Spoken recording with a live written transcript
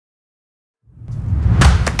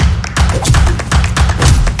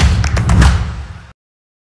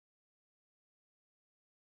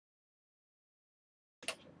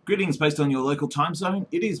Greetings based on your local time zone.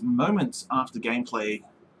 It is moments after gameplay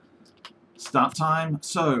start time,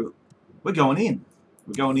 so we're going in.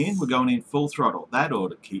 We're going in full throttle. That ought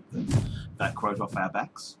to keep that quote off our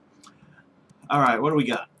backs. Alright, what do we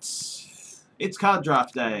got? It's card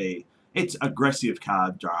draft day. It's aggressive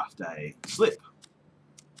card draft day. Slip.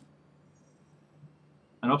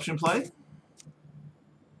 An option play.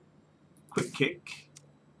 Quick kick.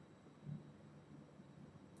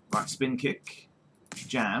 Right spin kick.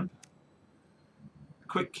 Jab.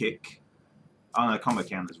 Quick kick. Oh no, combo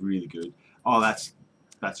counter is really good. Oh, that's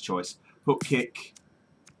choice. Hook kick.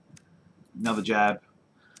 Another jab.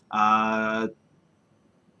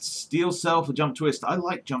 Steel self or jump twist. I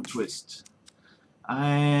like jump twist.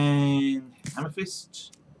 And hammer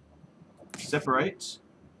fist. Separate.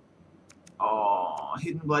 Oh,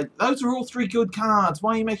 hidden blade. Those are all three good cards.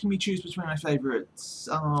 Why are you making me choose between my favourites?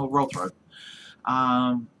 Oh, roll throw.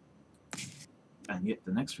 And yet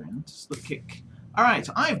the next round, slip kick. Alright,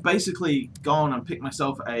 I've basically gone and picked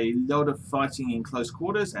myself a lot of fighting in close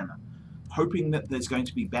quarters and hoping that there's going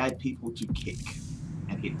to be bad people to kick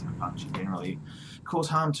and hit and punch and generally cause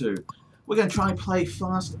harm to. We're going to try and play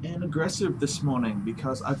fast and aggressive this morning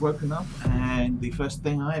because I've woken up and the first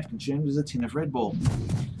thing I have consumed is a tin of Red Bull.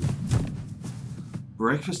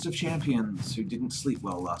 Breakfast of champions who didn't sleep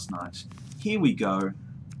well last night. Here we go.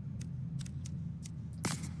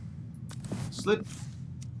 Slip.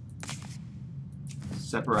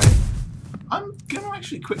 Separate. I'm going to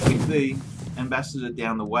actually quick kick the ambassador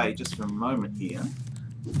down the way just for a moment here.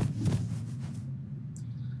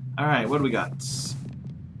 Alright, what do we got?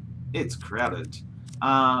 It's crowded.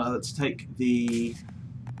 Let's take the...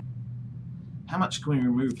 How much can we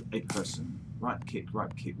remove a person? Right kick,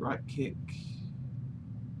 right kick, right kick.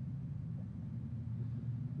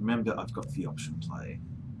 Remember, I've got the option play.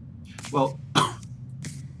 Well...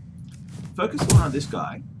 Focus on this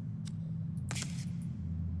guy.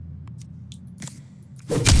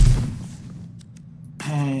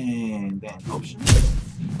 And then option.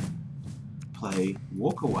 Play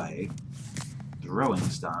walk away. Throwing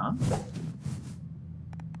star.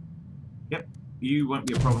 Yep, you won't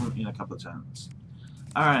be a problem in a couple of turns.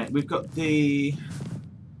 Alright, we've got the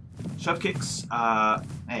shove kicks.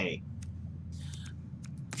 Hey.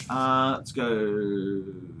 Let's go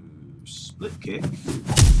split kick.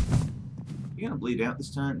 You're going to bleed out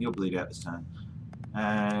this turn, you'll bleed out this turn.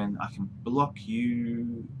 And I can block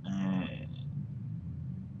you and...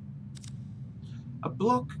 A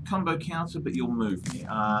block combo counter, but you'll move me.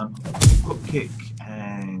 Hook kick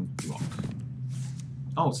and block.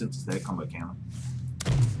 Oh, since it's their combo counter.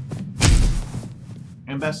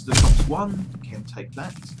 Ambassador tops 1, can take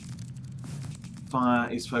that.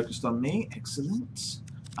 Fire is focused on me, excellent.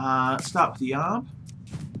 Start with the arm.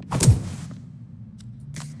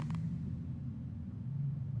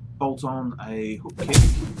 Bolt on a hook kick.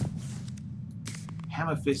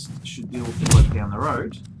 Hammer fist should deal with the bloke down the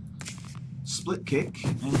road. Split kick.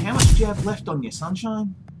 And how much do you have left on you,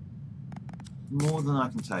 sunshine? More than I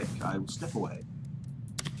can take. I will step away.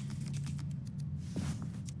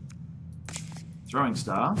 Throwing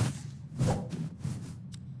star.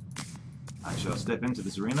 Actually, I'll step into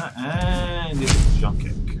this arena and it's a jump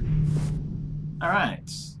kick.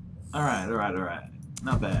 Alright. Alright.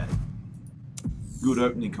 Not bad. Good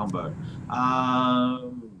opening combo.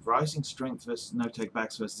 Rising strength versus no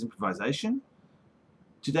takebacks versus improvisation.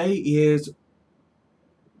 Today is...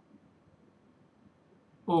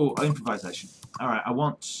 Oh, improvisation. Alright, I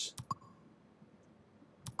want...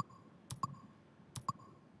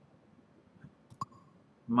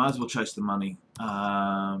 Might as well chase the money.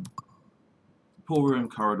 Pool room,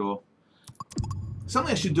 corridor.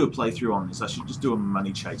 Something I should do a playthrough on this. I should just do a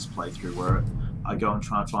money chase playthrough where I go and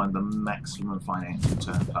try and find the maximum financial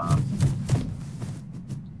turn path.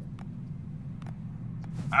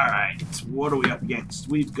 Alright, what are we up against?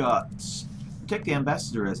 We've got protect the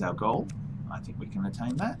ambassador as our goal. I think we can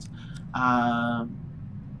attain that.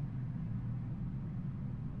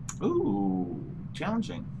 Ooh,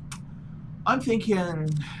 challenging. I'm thinking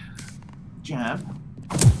jab.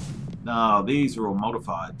 No, these are all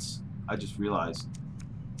modifieds. I just realized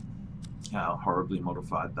how horribly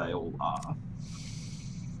modified they all are.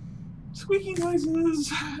 Squeaky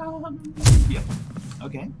noises. Yep.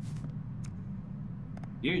 Okay.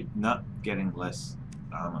 You're not getting less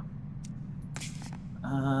armor.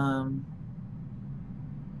 I'm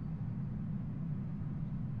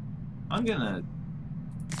gonna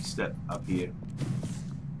step up here.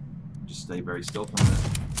 Just stay very still for a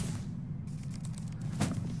minute.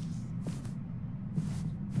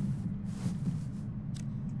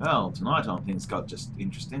 Well, tonight on things got just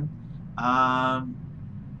interesting. Combo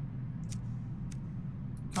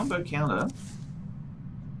combo counter.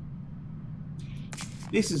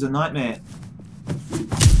 This is a nightmare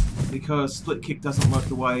because split kick doesn't work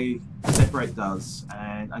the way separate does,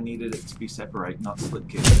 and I needed it to be separate, not split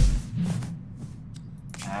kick.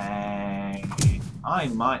 And I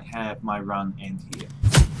might have my run end here.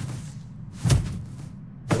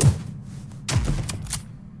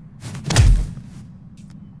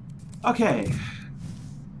 Okay,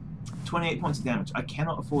 28 points of damage. I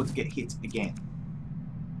cannot afford to get hit again.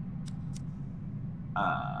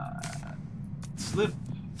 Slip,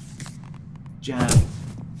 jab,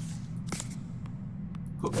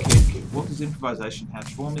 hook kick. What does improvisation have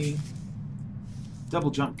for me?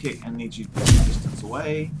 Double jump kick and needs you to put distance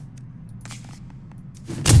away.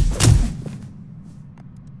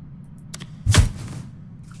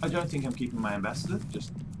 I don't think I'm keeping my ambassador,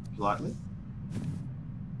 just politely.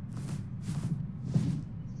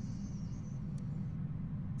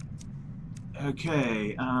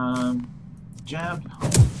 Okay, jab.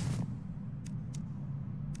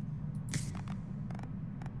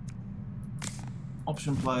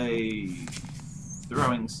 Option play,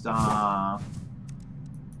 throwing star.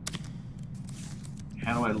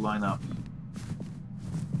 How do I line up?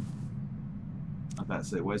 I'm about to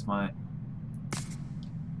say, where's my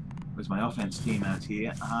offense team out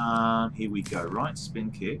here? Here we go. Right,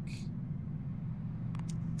 spin kick.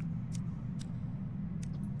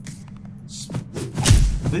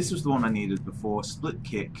 This was the one I needed before. Split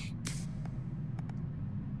kick.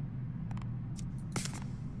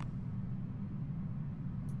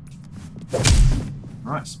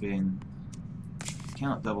 Right spin.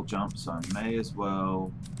 Cannot double jump, so I may as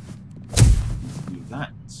well do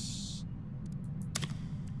that.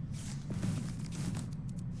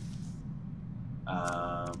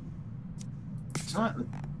 Tonight the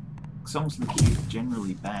songs in the queue are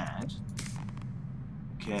generally bad.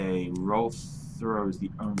 Okay, roll throw is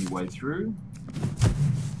the only way through,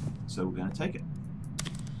 so we're going to take it.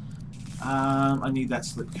 I need that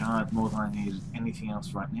slip card more than I need anything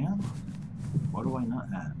else right now. What do I not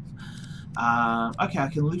have? Okay, I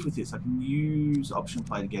can live with this. I can use option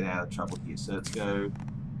play to get out of trouble here. So let's go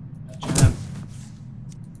jab,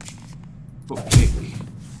 hook kick,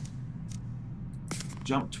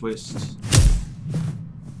 jump twist,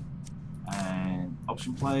 and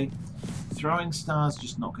option play. Throwing star's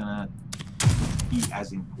just not going to be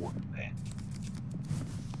as important there.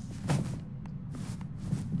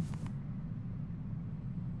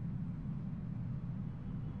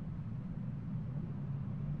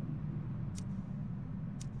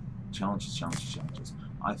 Challenges, challenges, challenges.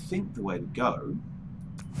 I think the way to go,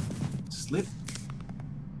 slip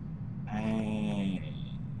and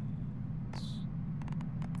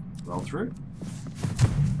roll through.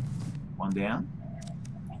 One down.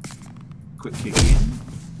 Quick kick in.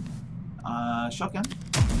 Shotgun.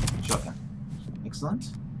 Shotgun.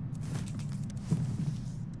 Excellent.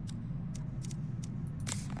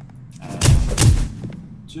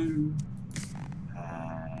 And 2.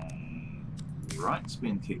 Right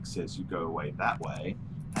spin kick says you go away that way.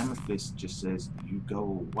 Hammer fist just says you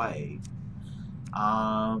go away.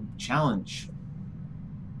 Challenge.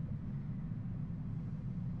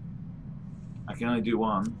 I can only do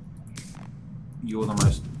one. You're the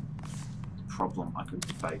most problem I could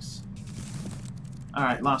face.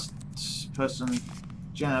 Alright, last person.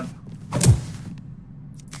 Jab.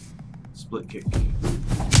 Split kick.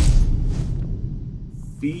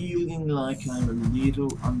 Feeling like I'm a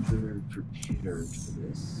little underprepared for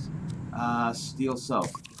this. Steel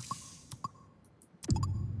self.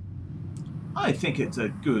 I think it's a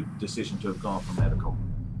good decision to have gone for medical.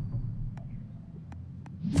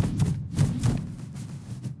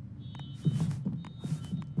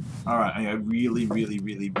 Alright, I really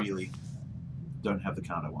don't have the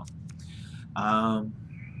card I want.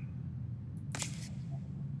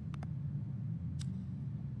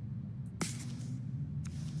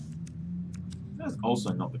 That's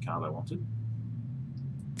also not the card I wanted.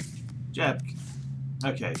 Jab.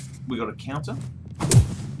 Okay, we got a counter.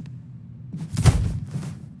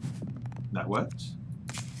 That worked.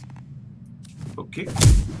 Hook kick.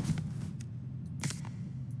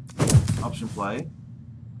 Option play.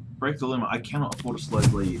 Break the limit. I cannot afford a slow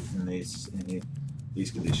bleed in these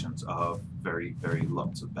conditions of very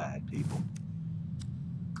lots of bad people.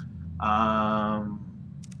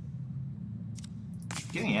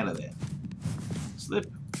 Getting out of there.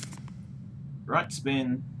 Slip. Right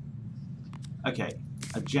spin. Okay.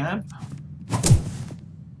 A jab.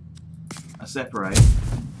 A separate.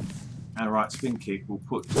 And a right spin kick will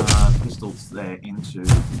put pistols there into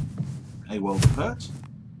a world of hurt.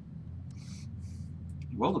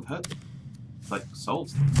 World of hurt. Like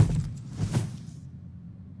souls.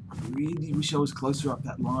 really wish I was closer up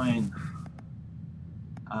that line.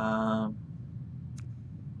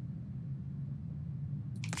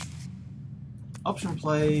 Option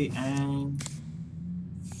play and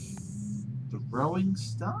throwing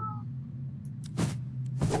star?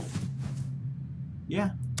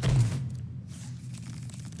 Yeah.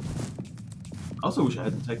 I also wish I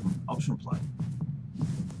hadn't taken option play.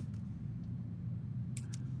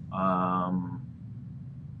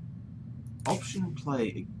 Option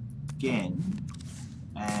play again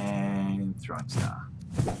and throwing star.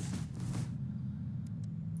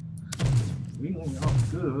 Really not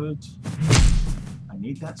good. I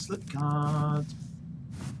need that slip card.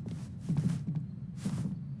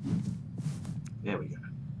 There we go.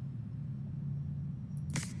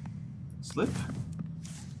 Slip.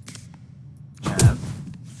 Jab.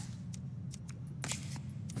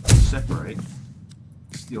 Separate.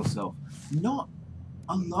 Steal self. Not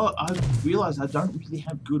a lot. I realize I don't really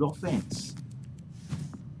have good offense.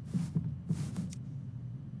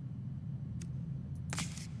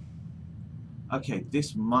 Okay,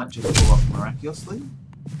 this might just pull off miraculously.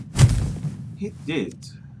 It did.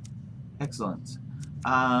 Excellent.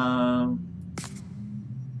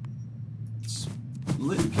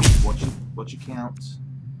 Split kick, what you count.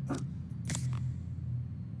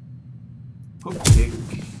 Hook kick.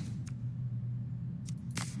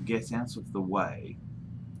 Get out of the way.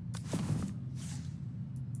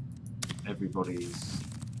 Everybody's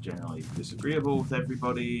generally disagreeable with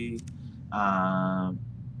everybody.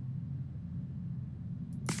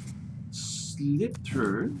 Slip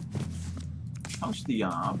through, punch the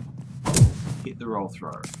arm, hit the roll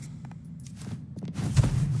throw.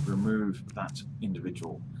 Remove that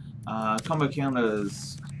individual. Combo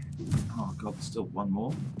counters. Oh god, there's still one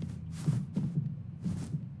more.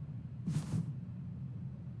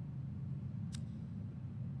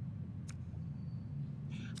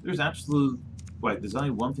 There's absolute. Wait, there's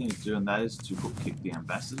only one thing to do, and that is to hook kick the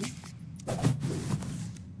ambassador.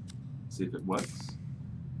 See if it works.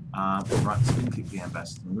 Right, spin kick the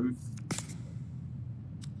ambassador. Move.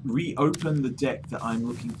 Reopen the deck that I'm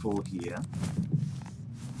looking for here.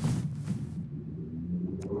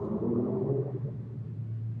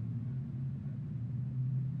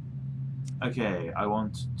 Okay, I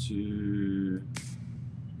want to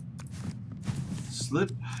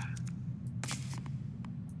slip.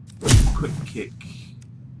 Quick kick,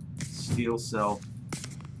 steal self,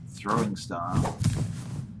 throwing star.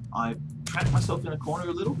 I've trapped myself in a corner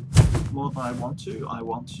a little more than I want to. I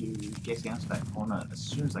want to get out of that corner as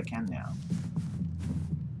soon as I can now.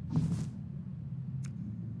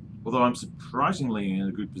 Although I'm surprisingly in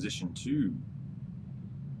a good position too.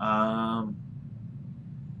 I'm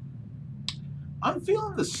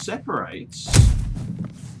feeling the separates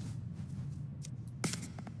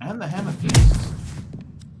and the hammer fist.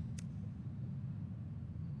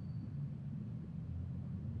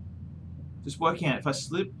 Just working out, if I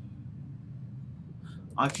slip,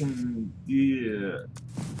 I can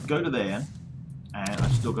go to there, and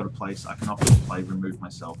I've still got a place. I can option play, remove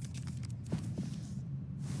myself.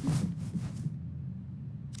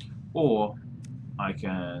 Or I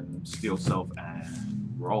can steal self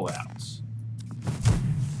and roll out.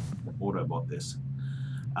 Autobot this.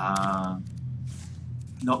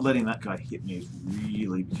 Not letting that guy hit me is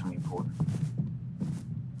really becoming important.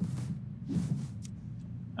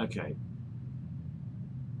 Okay.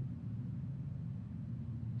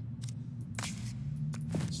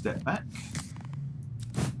 Step back.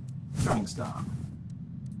 Throwing star.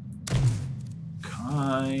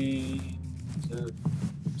 Kind of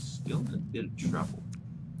still in a bit of trouble.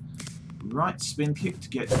 Right spin kick to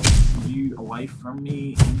get you away from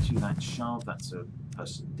me into that shove. That's a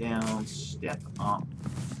person down. Step up.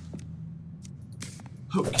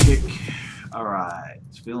 Hook kick. Alright,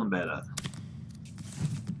 feeling better.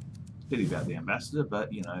 Pity about the ambassador,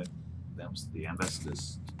 but you know, that was the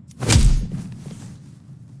ambassador's.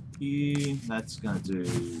 Here, that's going to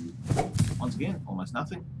do, once again, almost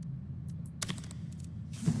nothing.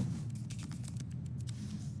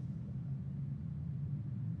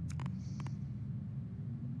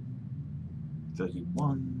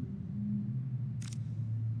 $31.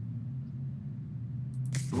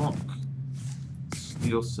 Block.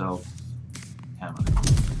 Steal self. Hammer.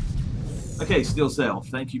 Okay, steal self.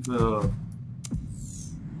 Thank you for.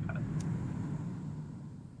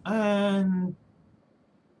 And.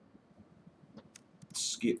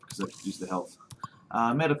 Skip because I could use the health.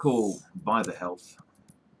 Medical, buy the health.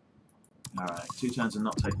 Alright, 2 turns of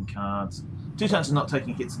not taking cards. 2 turns of not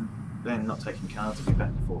taking hits and then not taking cards. I'll be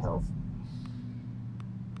back to full health.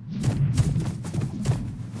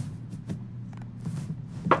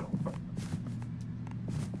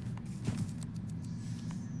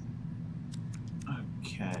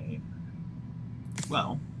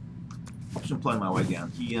 Well, option play my way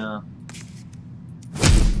down here.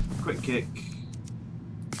 Quick kick.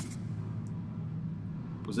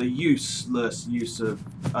 Was a useless use of.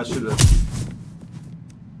 I should have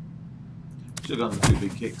gone the 2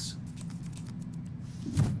 big kicks.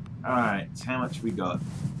 Alright, how much we got?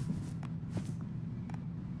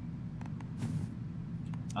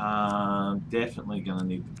 Definitely gonna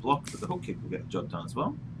need the block, but the hook kick will get the job done as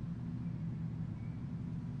well.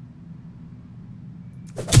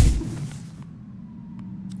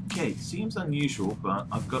 Okay, seems unusual, but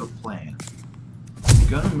I've got a plan. I'm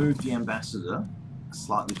gonna move the ambassador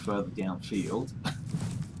slightly further downfield,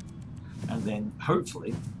 and then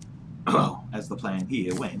hopefully, as the plan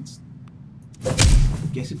here went,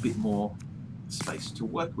 get a bit more space to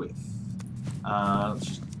work with. Let's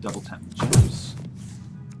just double tap the jabs.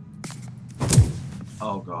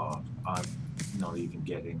 Oh god, I'm not even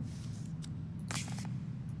getting.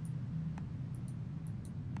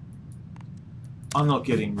 I'm not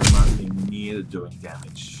getting remotely near doing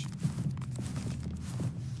damage.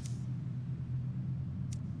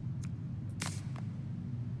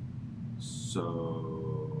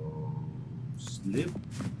 So slip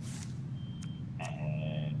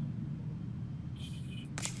and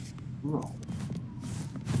roll.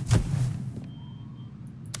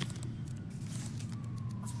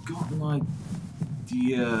 I've got an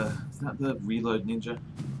idea. Is that the reload ninja?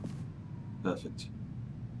 Perfect.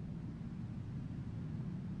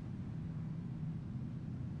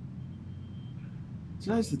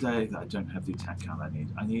 Today's the day that I don't have the attack card I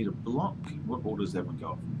need. I need a block. What order does everyone go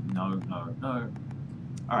off? No, no, no.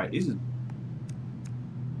 Alright,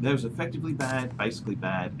 there's effectively bad, basically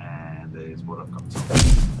bad, and there's what I've got.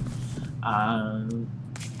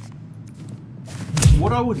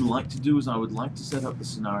 What I would like to do is I would like to set up the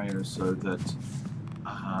scenario so that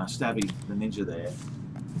Stabby, the ninja there,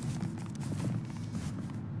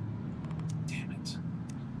 damn it,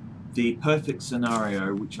 the perfect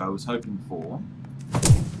scenario which I was hoping for,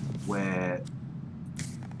 where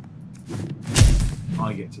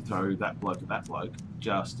I get to throw that bloke at that bloke,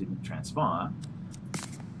 just didn't transpire.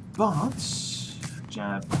 But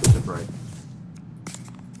jab, separate.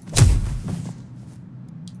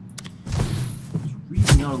 There's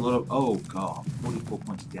really not a lot of. Oh god, 44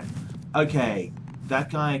 points of damage. Okay,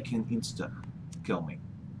 that guy can insta kill me.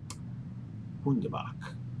 Wunderbar.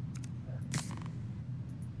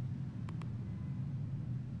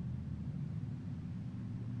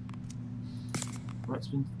 Right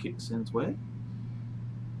spin kick sends where?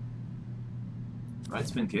 Right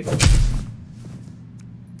spin kick.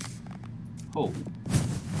 Hold.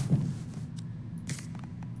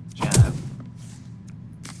 Jab.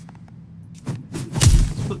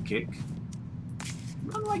 Split kick.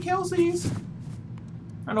 Run like hellsies!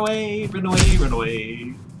 Run away, run away, run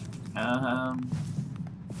away.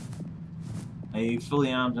 A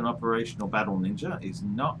fully armed and operational battle ninja is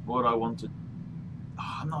not what I wanted.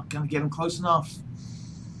 Oh, I'm not going to get him close enough.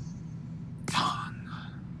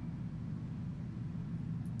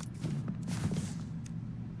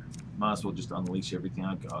 Might as well just unleash everything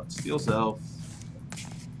I've got. Steel self.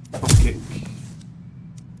 Pop kick.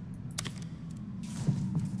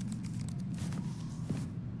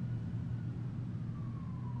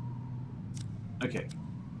 Okay.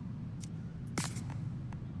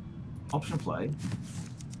 Option play.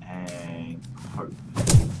 And hope.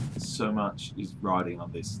 So much is riding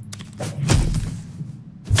on this.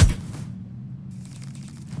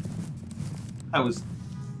 That was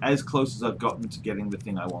as close as I've gotten to getting the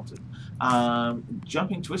thing I wanted.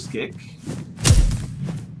 Jumping twist kick.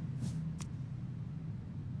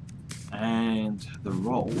 And the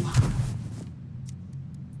roll.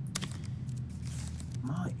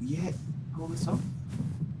 Might yet pull this off.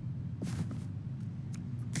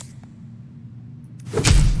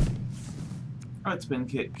 Right spin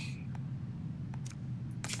kick.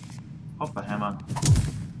 Off the hammer.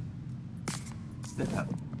 Step out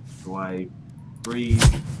the way. Breathe,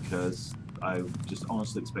 because I just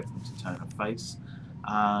honestly expect them to turn a face.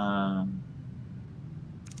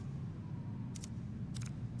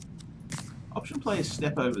 Option play is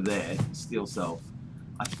step over there, steel self.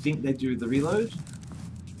 I think they do the reload.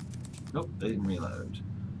 Nope, they didn't reload.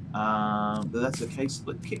 But that's okay,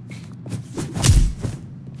 split kick.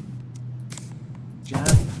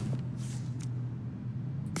 Jab.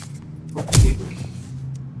 Hook kick.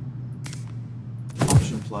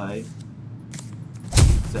 Option play.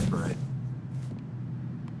 Separate.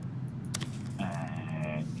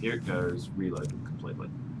 And here it goes, reloaded completely.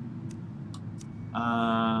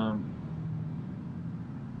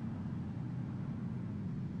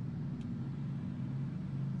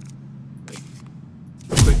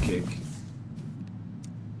 Quick kick.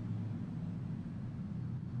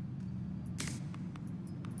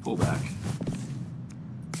 Pull back.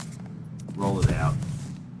 Roll it out.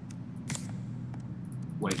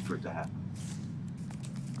 Wait for it to happen.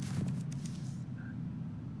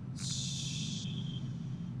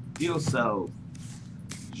 Steel self.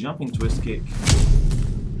 Jumping twist kick.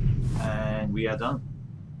 And we are done.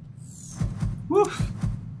 Woof!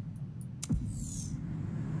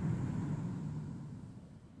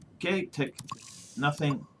 Okay, take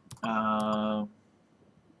nothing.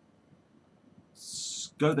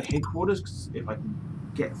 Go to the headquarters, because if I can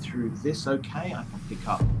get through this okay, I can pick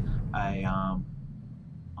up a,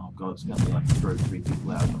 oh god, it's going to be like throw 3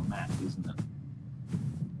 people out of the map, isn't it?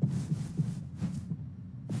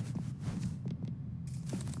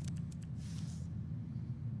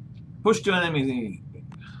 Push 2 enemies,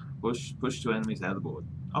 push 2 enemies out of the board.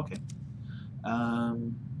 Okay.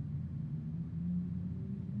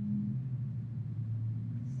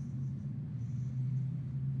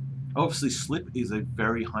 Obviously, slip is a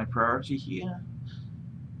very high priority here.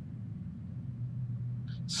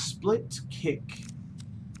 Split kick.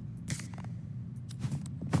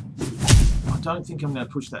 I don't think I'm going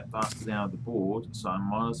to push that bastard out of the board, so I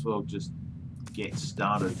might as well just get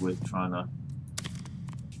started with trying to...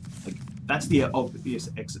 Like, that's the obvious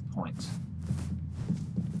exit point.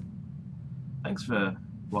 Thanks for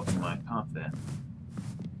blocking my path there.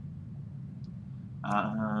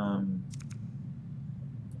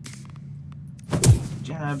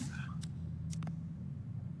 Jab.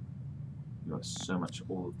 You got so much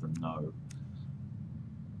all of them no.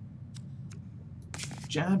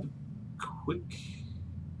 Jab, quick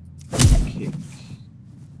kick.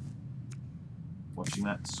 Watching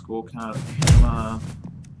that scorecard, hammer,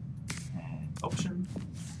 and option.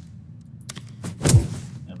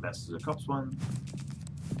 Ambassador Cops one.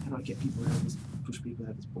 How do I get people out of this? Push people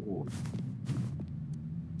out of this board.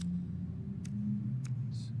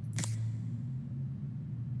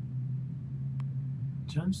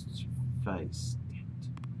 Turns to face.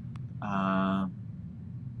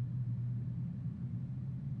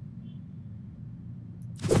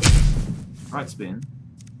 Right spin.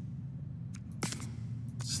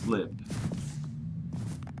 Slip.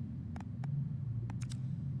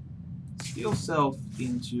 Steel self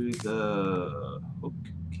into the hook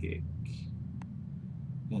kick.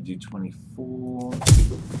 I'm gonna do 24.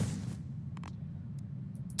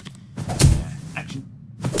 Action.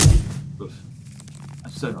 Oof. I'm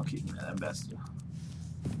so not keeping that ambassador.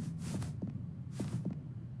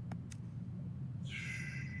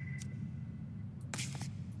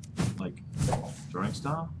 Like, throwing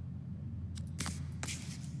star?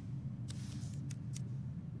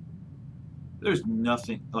 There's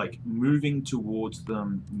nothing, like, moving towards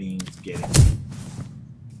them means getting them.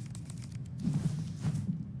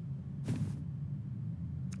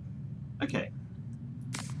 Okay.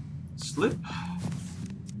 Slip.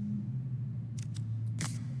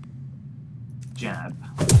 Jab.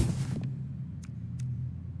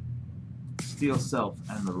 Steel self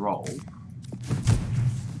and the roll.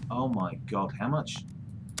 Oh my god, how much?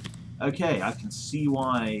 Okay, I can see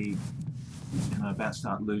why I'm about to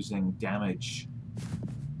start losing damage.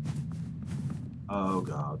 Oh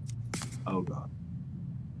god. Oh god.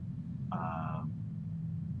 How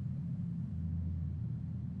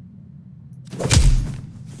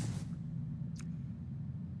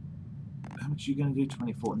much are you going to do?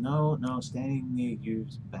 24? No, no, standing near you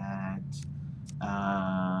is bad.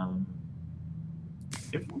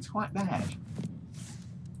 Everything's quite bad.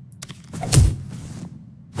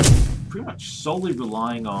 Pretty much solely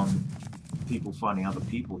relying on people finding other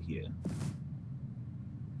people here.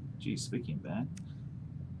 Geez, speaking of that.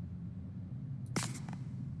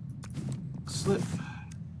 Slip.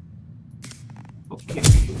 Or kick.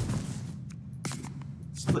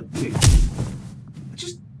 Split kick. I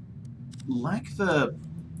just lack the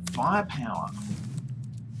firepower.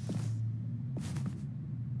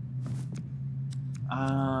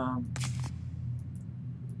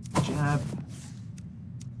 Jab.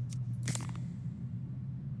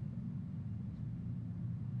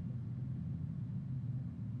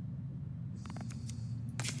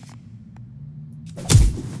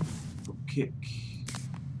 Kick,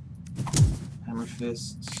 hammer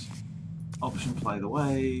fist, option play the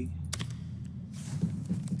way.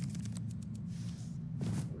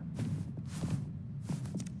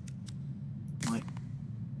 Like,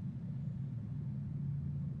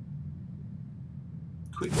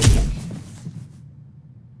 quick kick.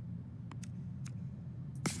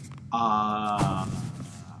 I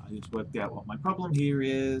just worked out what my problem here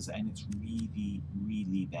is, and it's really,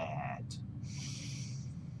 really bad.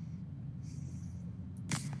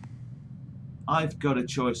 I've got a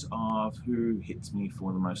choice of who hits me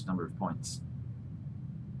for the most number of points.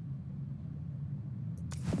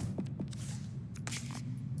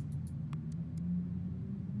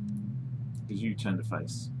 you turn to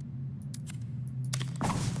face.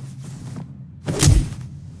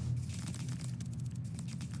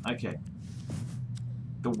 Okay.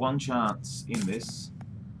 The one chance in this.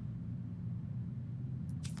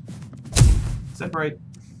 Separate.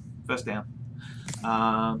 First down.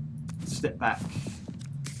 Step back.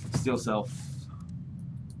 Steal self.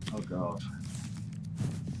 Oh god.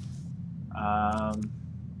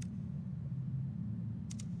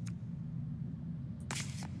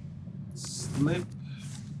 Slip.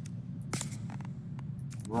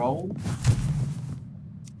 Roll.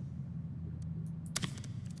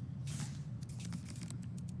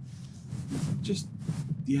 Just,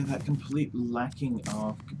 yeah, that complete lacking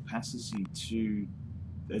of capacity to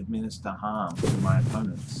administer harm to my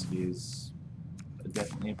opponents is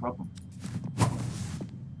definitely a problem.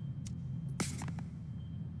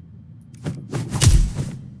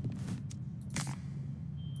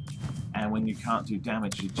 And when you can't do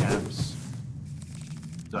damage, your jabs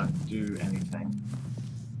don't do anything.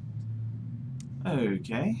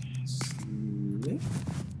 Okay, slip.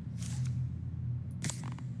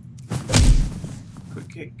 Quick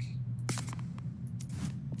kick.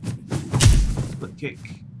 Split kick.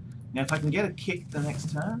 Now if I can get a kick the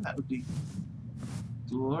next turn, that would be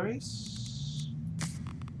glorious.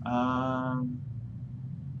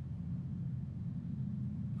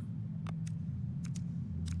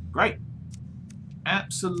 Great.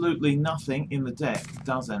 Absolutely nothing in the deck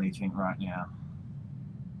does anything right now.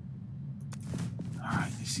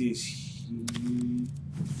 Alright, this is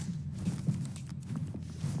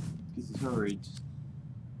horrid.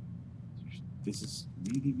 This is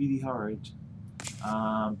really, really horrid.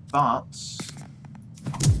 But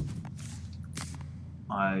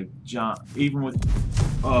I just, even with,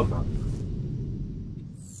 oh god.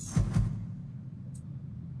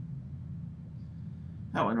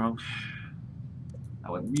 That went wrong.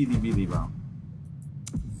 That went really, really wrong.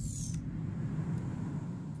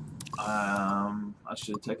 I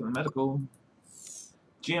should have taken the medical.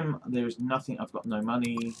 Gym, there is nothing. I've got no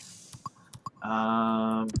money.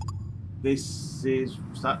 This is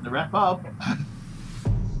starting to wrap up.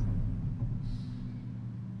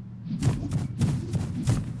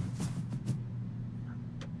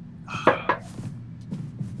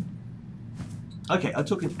 Okay, I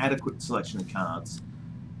took an adequate selection of cards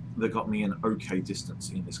that got me an okay distance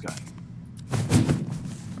in this game.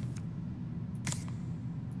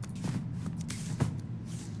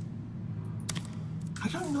 I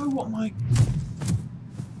don't know what my...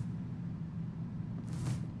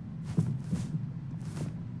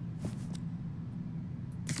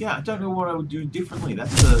 Yeah, I don't know what I would do differently.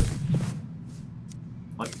 That's the...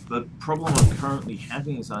 Like, the problem I'm currently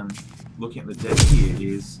having as I'm looking at the deck here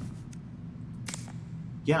is...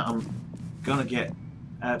 Yeah, I'm gonna get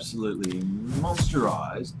absolutely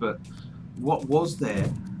monsterized, but what was there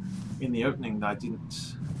in the opening that I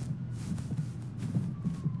didn't...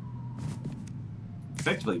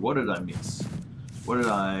 Effectively, what did I miss? What did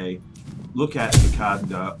I look at the card and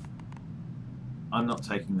go, I'm not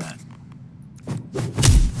taking that.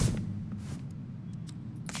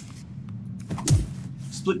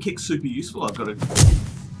 Split kick's super useful, I've got to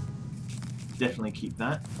definitely keep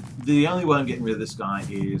that. The only way I'm getting rid of this guy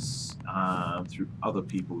is through other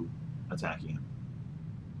people attacking him.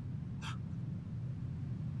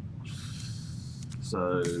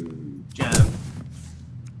 So, jab,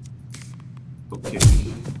 hook kick.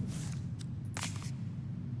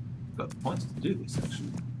 Got the points to do this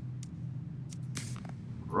actually.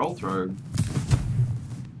 Roll throw.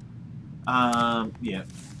 Yeah,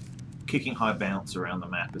 kicking high bounce around the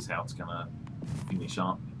map is how it's gonna finish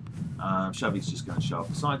up. Shovey's just gonna show up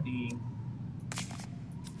beside me.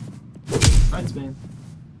 Right spin.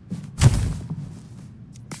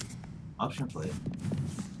 Option play.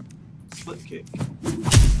 Split kick.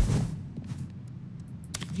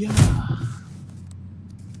 Yeah. How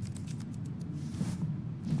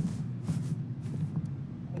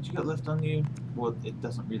much you got left on you? Well, it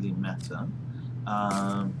doesn't really matter.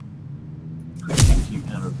 Quick kick you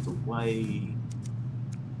out of the way.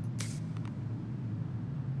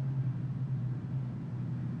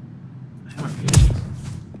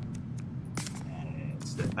 And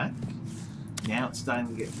step back. Now it's starting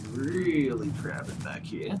to get really crowded back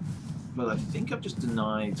here. But I think I've just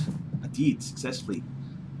denied, I did successfully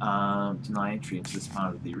deny entry into this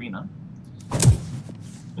part of the arena.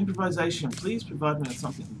 Improvisation, please provide me with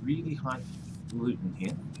something really highfalutin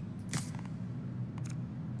here.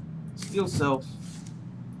 Steal self.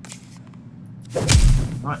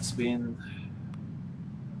 Right spin.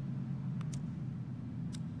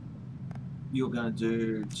 You're going to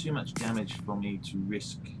do too much damage for me to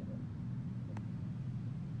risk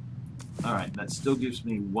Alright, that still gives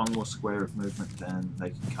me one more square of movement than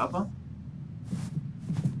they can cover.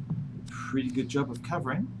 Pretty good job of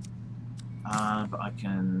covering. But I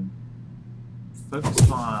can focus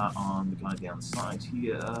fire on the guy down the side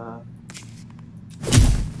here.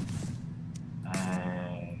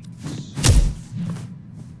 And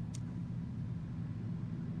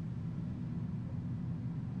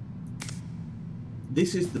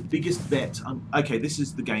this is the biggest bet. Okay, this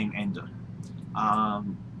is the game ender.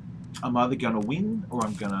 I'm either going to win or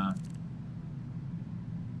I'm going to...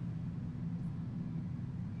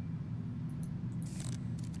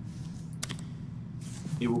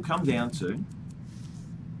 It will come down to...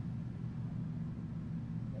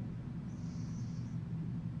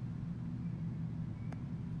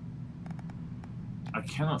 I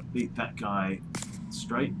cannot beat that guy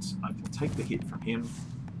straight. I can take the hit from him.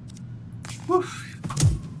 Woof.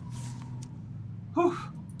 Woof.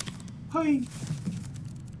 Hey.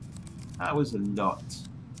 That was a lot.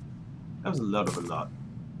 That was a lot of a lot.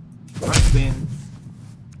 Right spin.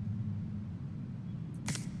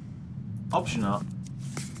 Option up.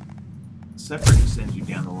 Separate to send you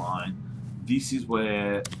down the line. This is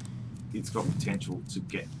where it's got potential to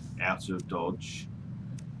get out of dodge.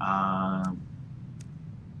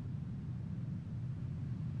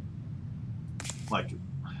 Like,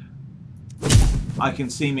 I can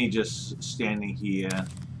see me just standing here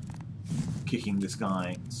kicking this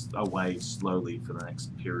guy away slowly for the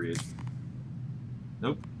next period.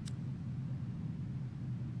 Nope.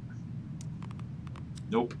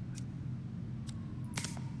 Nope.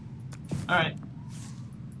 Alright.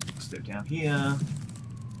 Step down here.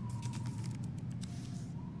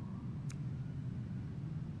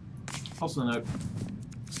 Also note,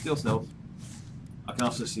 skill stealth. I can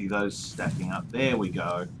also see those stacking up. There we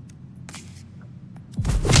go.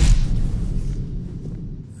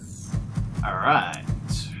 Alright.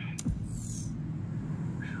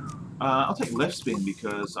 I'll take left spin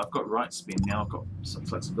because I've got right spin. Now I've got some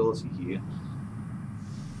flexibility here.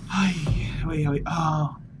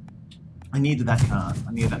 Oh, I needed that card.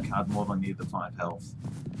 I needed that card more than I needed the 5 health.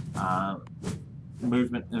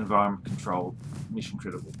 Movement and environment control. Mission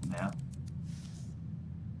critical now.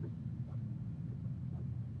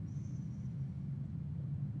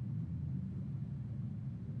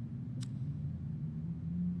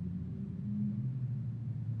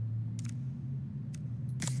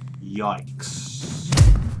 Yikes,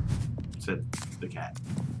 said the cat.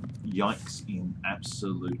 Yikes in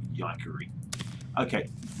absolute yikery. Okay,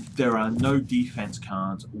 there are no defense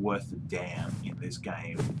cards worth a damn in this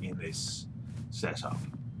game, in this setup.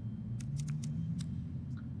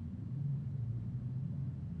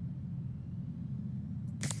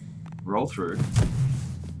 Roll through.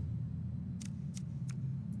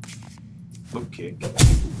 Hook kick.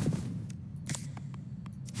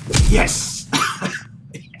 Yes!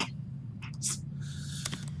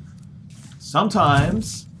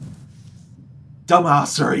 Sometimes,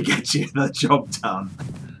 dumbassery gets you the job done.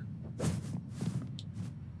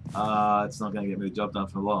 It's not going to get me the job done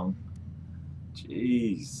for long.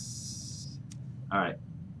 Jeez. Alright.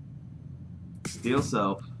 Steel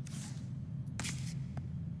self.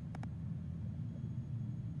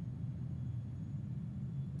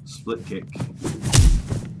 Split kick.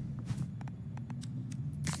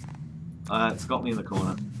 It's got me in the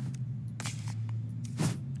corner.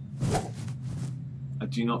 I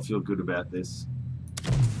do not feel good about this.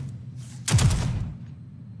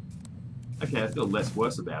 Okay, I feel less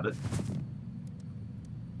worse about it.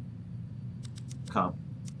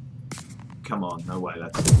 Come on, no way.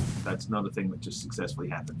 That's not a thing that just successfully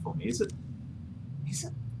happened for me, is it? Is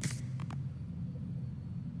it?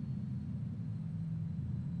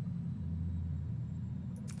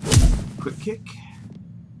 Quick kick.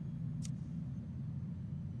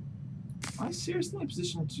 Am I seriously in a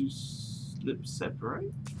position to slip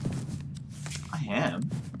separate? I am.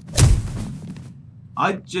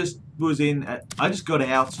 I just got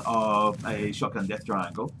out of a shotgun death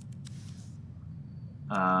triangle.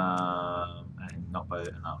 And not by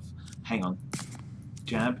enough. Hang on.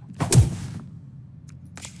 Jab.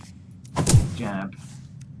 Jab.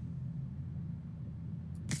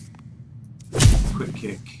 Quick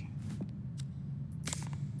kick.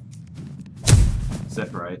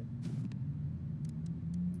 Separate.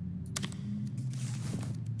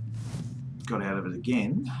 Got out of it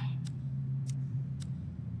again.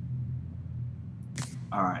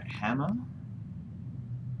 Alright, hammer.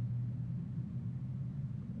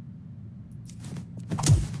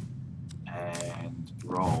 And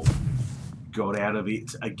roll. Got out of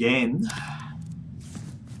it again.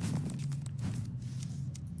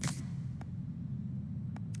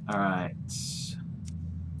 Alright.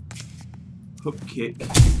 Hook kick.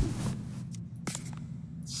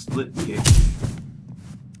 Split kick.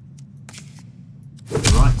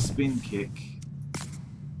 Right spin kick.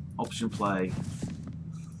 Option play.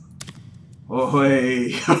 Oh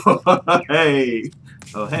hey! Oh hey!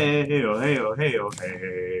 Oh hey! Oh hey! Oh hey! Oh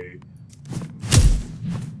hey!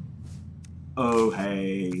 Oh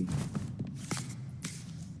hey!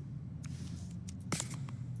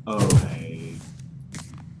 Oh hey!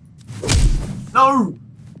 No!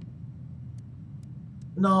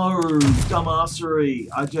 No! Dumbassery!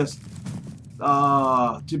 I just...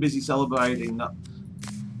 too busy celebrating. No,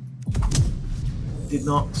 did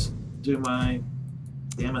not do my...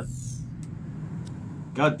 Damn it.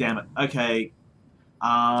 God damn it. Okay.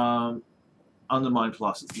 Undermine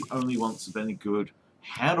Plus. It's the only one that's of any good.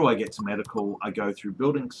 How do I get to medical? I go through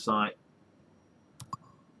building site.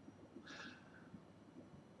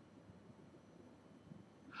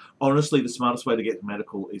 Honestly, the smartest way to get to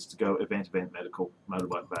medical is to go event, medical,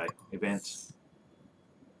 motorbike bay, event.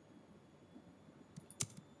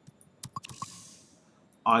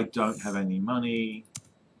 I don't have any money.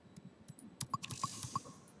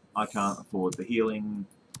 I can't afford the healing.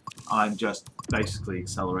 I'm just basically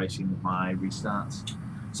accelerating my restarts.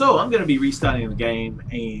 So I'm going to be restarting the game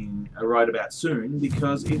in right about soon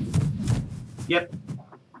because it... Yep.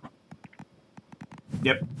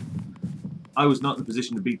 I was not in a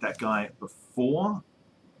position to beat that guy before.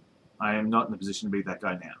 I am not in a position to beat that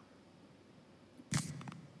guy now.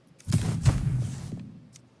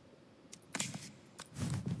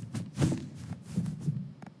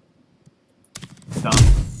 Done.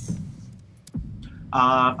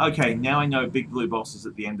 Okay, now I know Big Blue Boss is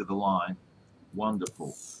at the end of the line.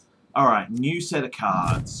 Wonderful. Alright, new set of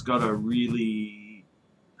cards. Got a really...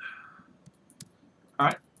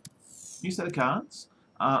 Alright, new set of cards.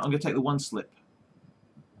 I'm going to take the one slip.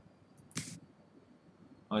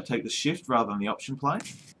 I'm going to take the shift rather than the option play.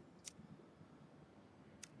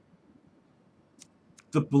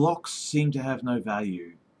 The blocks seem to have no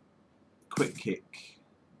value. Quick kick.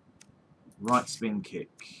 Right spin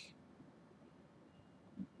kick.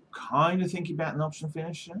 Kind of thinking about an option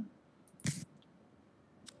finisher.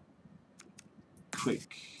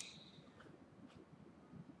 Quick.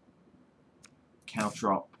 Counter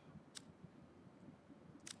drop.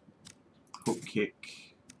 Hook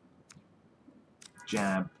kick.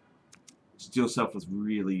 Jab. Steel self was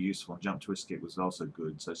really useful. Jump twist kick was also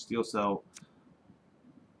good. So steel self.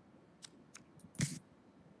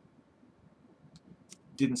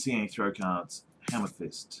 Didn't see any throw cards. Hammer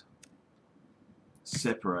fist.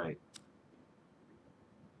 Separate.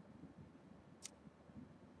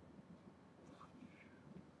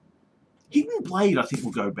 Hidden blade I think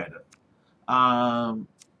will go better.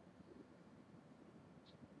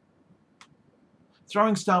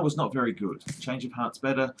 Throwing star was not very good. Change of heart's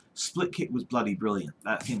better. Split kick was bloody brilliant.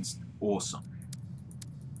 That thing's awesome.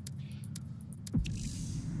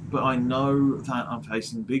 But I know that I'm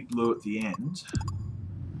facing Big Blue at the end.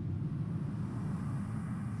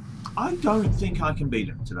 I don't think I can beat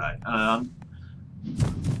him today.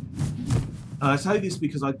 I say this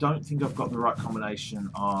because I don't think I've got the right combination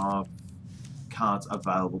of cards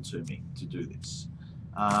available to me to do this.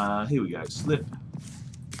 Here we go. Slip.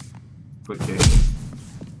 Quick kick.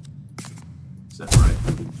 Separate.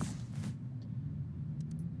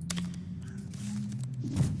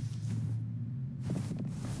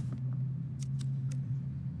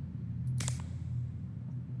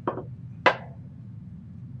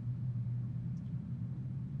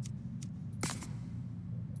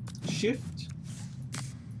 Shift,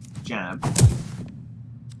 jab,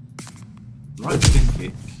 right spin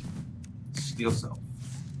kick, steel self.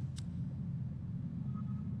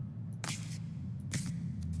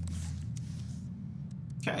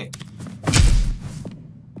 Okay.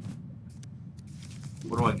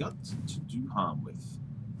 What do I got to do harm with?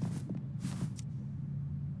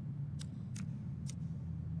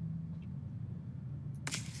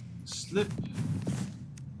 Slip.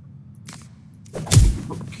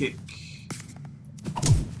 Hook kick.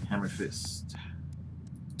 Hammer fist.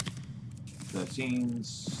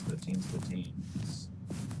 13s. 13s, 13s.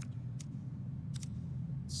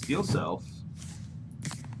 Steel self.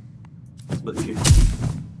 Split kick.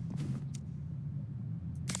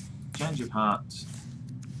 Change of heart.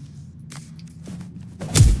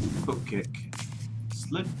 Hook kick.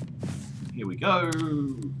 Slip. Here we go.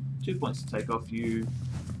 2 points to take off you.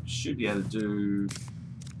 Should be able to do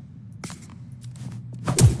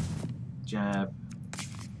jab,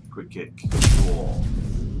 quick kick, wall.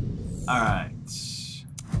 Alright.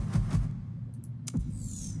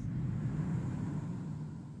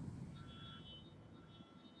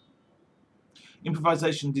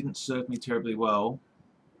 Improvisation didn't serve me terribly well.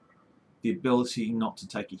 The ability not to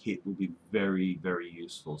take a hit will be very, very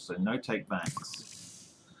useful. So no take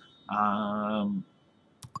backs.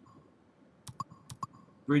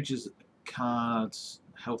 Bridges, cards,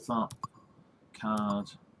 health up,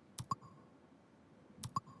 card.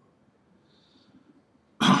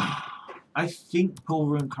 I think pool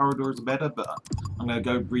room corridors are better, but I'm going to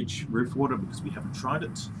go bridge roof water because we haven't tried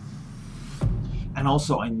it. And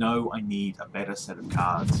also I know I need a better set of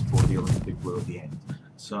cards for dealing with Big Blue at the end.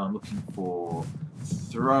 So I'm looking for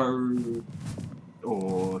throw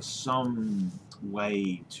or some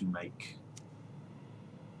way to make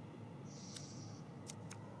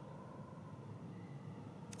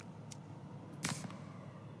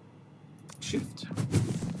shift.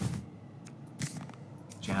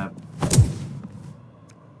 Jab.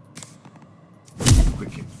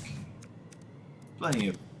 Quick kick. Plenty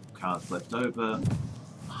of cards left over.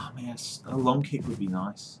 Oh man, a long kick would be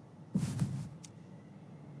nice.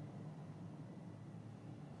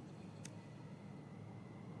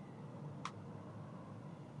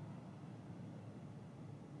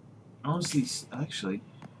 Honestly, actually,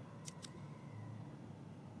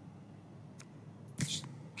 just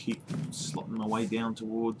keep slotting my way down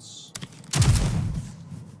towards.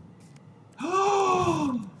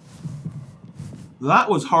 That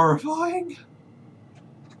was horrifying.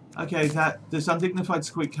 Okay, this undignified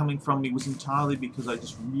squeak coming from me was entirely because I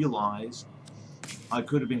just realised I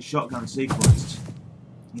could have been shotgun sequenced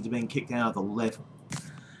into being kicked out of the level.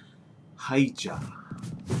 Haja.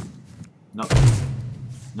 Not.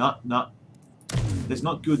 There's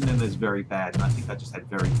not good and then there's very bad, and I think I just had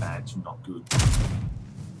very bad to not good.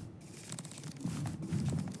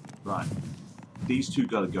 Right. These two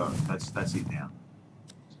gotta go. That's it now.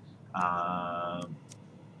 How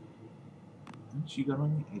much you got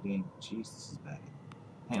on me? 18. Jeez, this is bad.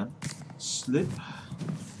 Hang on. Slip.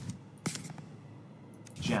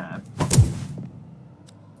 Jab.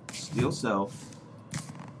 Steel self.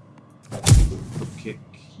 Hook kick.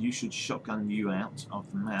 You should shotgun you out of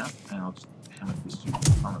the map, and I'll just hammer fist you in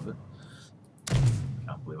front of it.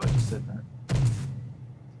 Can't believe I just said that.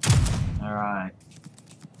 Alright.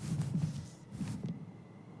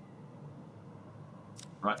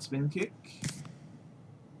 Right spin kick.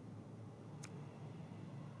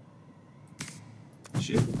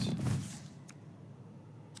 Shift.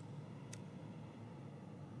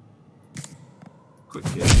 Quick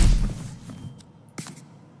kick.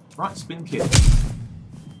 Right spin kick.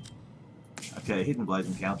 Okay, hidden blade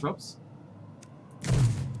and caltrops. I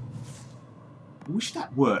wish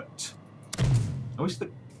that worked. I wish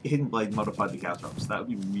the hidden blade modified the caltrops. That would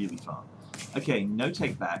be really fun. Okay, no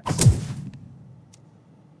take backs.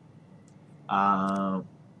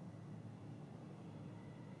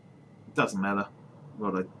 It doesn't matter.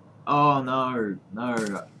 What oh no,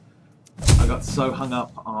 no. I got so hung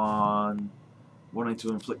up on wanting to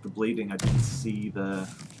inflict the bleeding I didn't see the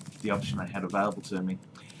option I had available to me.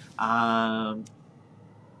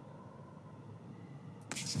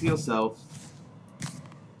 Steel self,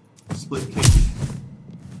 split kick,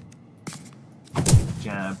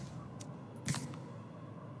 jab,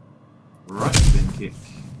 right spin kick,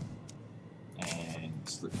 and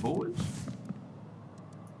slip forward.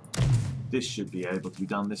 This should be able to be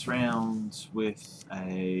done this round with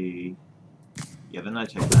a, yeah, the no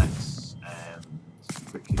take backs and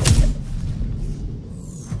quick kick.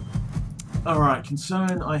 Alright,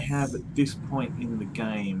 concern I have at this point in the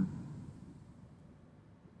game.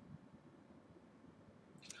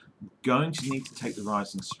 I'm going to need to take the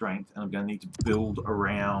rising strength, and I'm going to need to build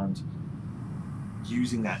around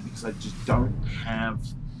using that because I just don't have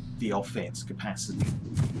the offense capacity.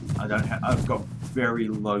 I've got very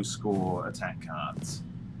low score attack cards.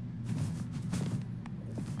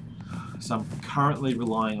 So I'm currently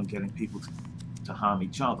relying on getting people to harm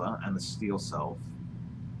each other and the steel self.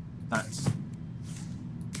 That's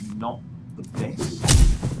not the best.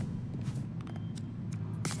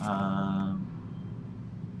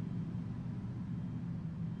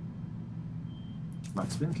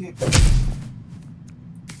 Right spin kick.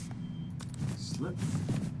 Slip.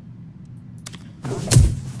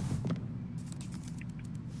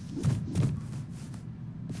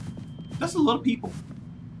 That's a lot of people.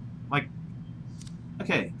 Like,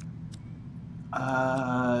 okay.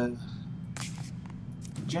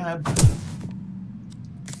 Jab.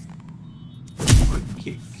 Quick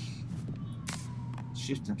kick.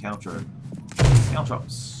 Shift and counter.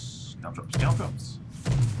 Caltrops. Caltrops. Caltrops.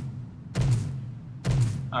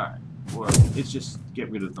 Alright. Well, it's just get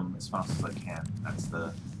rid of them as fast as I can. That's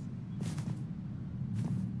the...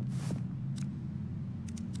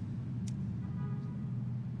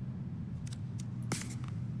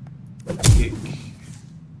 Kick.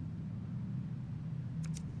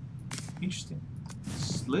 Interesting.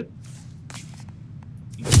 Slip.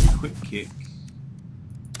 Quick kick.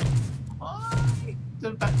 I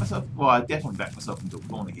don't back myself. Well, I definitely back myself into a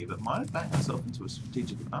corner here, but might back myself into a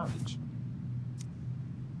strategic advantage.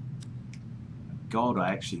 God,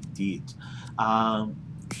 I actually did.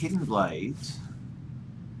 Hidden blade.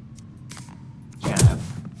 Jab.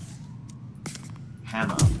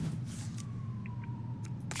 Hammer.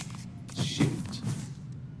 Shift.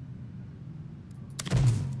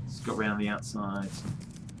 Let's go around the outside.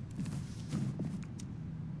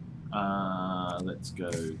 Let's go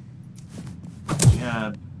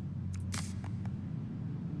jab,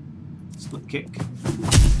 split kick.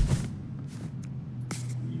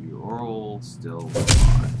 You're all still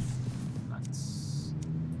alive. That's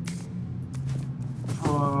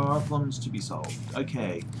problems to be solved.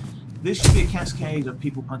 Okay, this should be a cascade of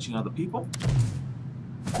people punching other people.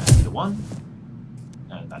 The one,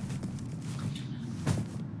 and that.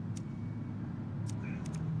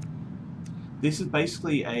 This is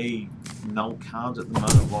basically a null card at the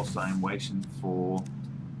moment whilst I'm waiting for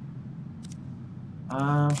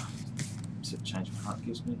change of heart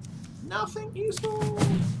gives me nothing useful.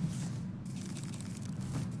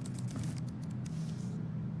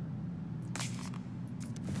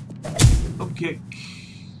 Hook kick.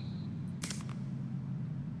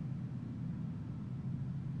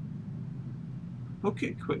 Hook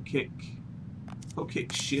kick, quick kick. Hook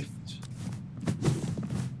kick, shift.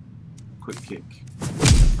 Quick kick.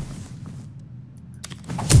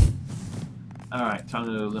 Alright, time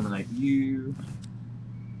to eliminate you.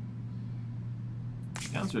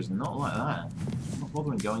 The answer is not like that. I'm not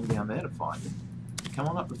bothering going down there to fight him. Come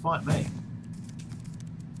on up to fight me.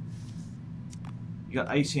 You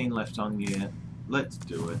got 18 left on you. Let's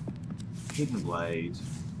do it. Hidden blade.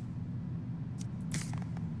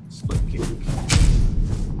 Split kick.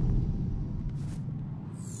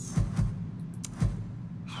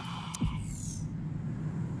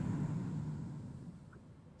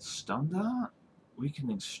 Stun dart?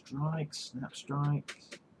 Weakening strike, snap strike.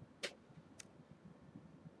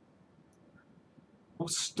 Well,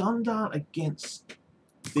 stun dart against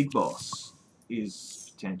Big Boss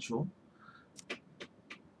is potential.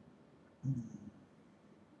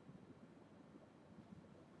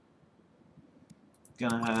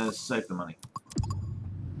 Gonna save the money.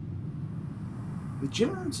 The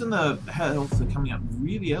gems and the health are coming up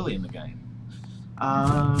really early in the game.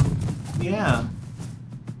 Yeah.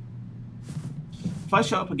 If I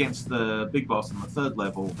show up against the big boss on the 3rd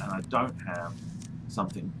level and I don't have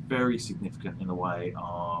something very significant in the way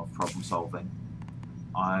of problem solving,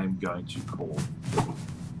 I'm going to call.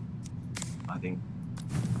 I think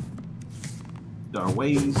there are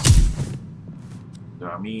ways, there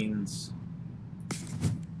are means.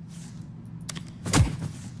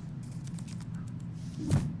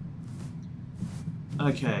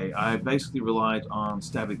 Okay, I basically relied on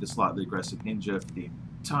stabbing the slightly aggressive ninja for the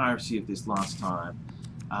entirety of this last time.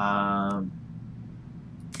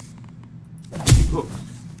 Hook.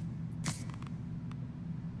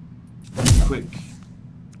 Quick.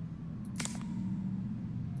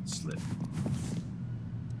 Slip.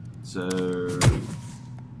 So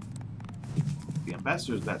the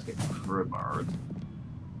ambassador is about to get crowbarred.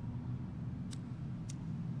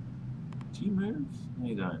 Do you move? No,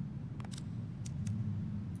 you don't.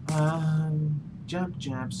 Jab,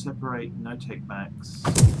 jab, separate, no take backs.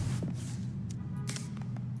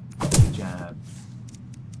 Jab.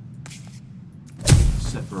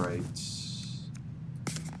 Separate.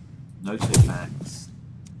 No take backs.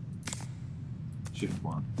 Shift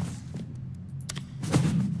 1.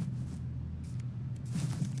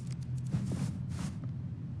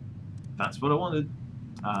 That's what I wanted.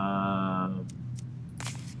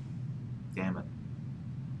 Damn it.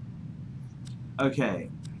 Okay.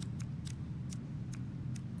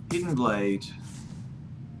 Hidden blade,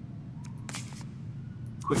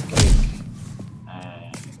 quick kick,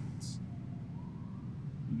 and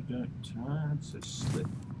you don't turn, so slip.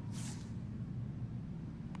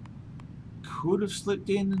 Could have slipped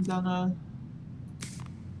in and done a...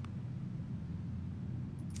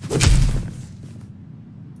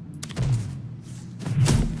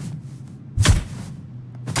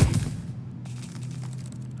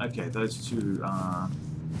 Okay, those two are...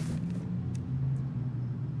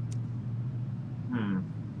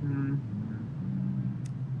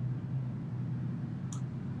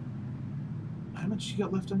 How much you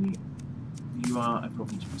got left on you? You are a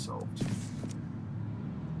problem to be solved.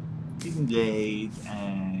 Hidden blade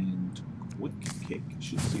and quick kick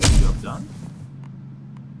should see the job done.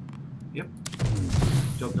 Yep,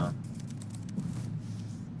 job done.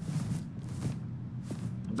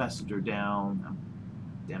 ambassador down.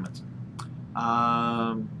 Damn it.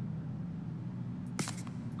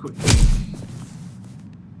 Quick.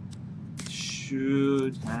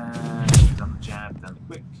 Should have done the jab, done the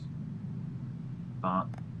quick. But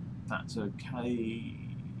that's okay.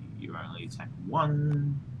 You only attack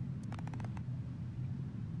one.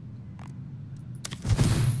 I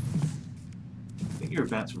think you're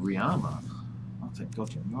about to re-armor. Oh, thank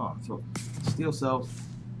God you're not. I thought, steel self.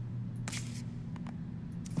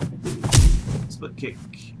 Split kick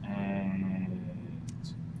and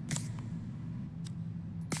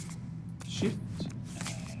shift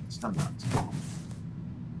and stun dart.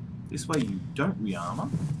 This way you don't re-armor.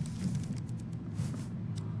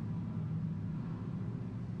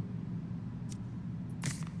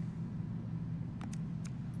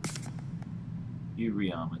 You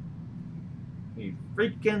re-armored. You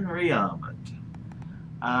freaking re-armored.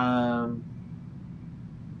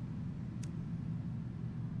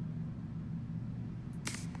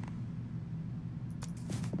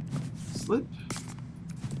 Slip.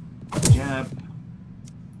 Jab.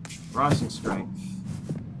 Rising strength.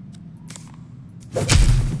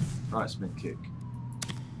 Right spin kick.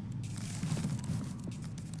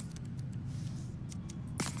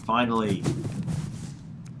 Finally.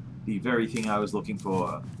 The very thing I was looking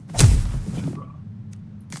for.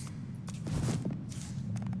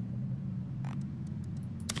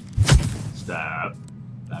 Stab.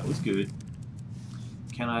 That was good.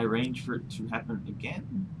 Can I arrange for it to happen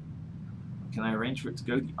again? Can I arrange for it to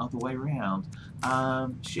go the other way around?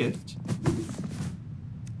 Shift.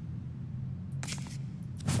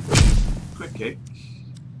 Quick kick.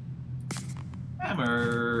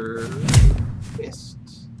 Hammer. Fist.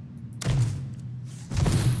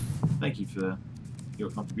 Thank you for your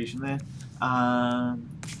contribution there.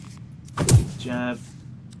 Jab.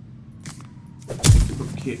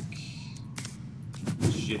 Hook kick.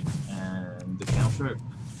 Shift and the counter.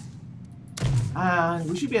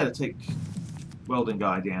 We should be able to take welding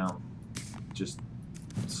guy down. Just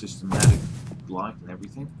systematic like and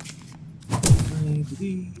everything.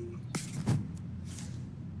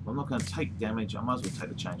 Well, I'm not going to take damage. I might as well take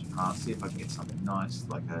the change of heart. See if I can get something nice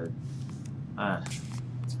like a.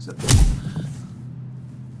 It's acceptable.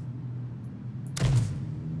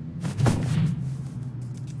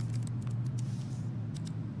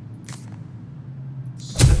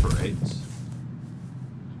 Separate.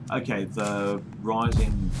 Okay, the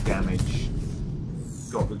rising damage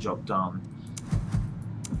got the job done.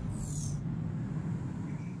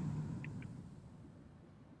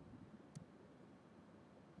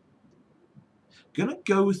 Gonna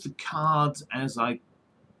go with the cards as I.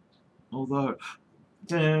 Although.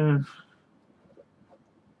 Okay,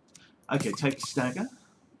 take stagger.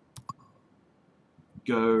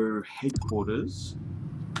 Go headquarters.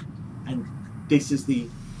 And this is the.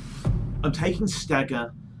 I'm taking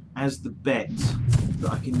stagger as the bet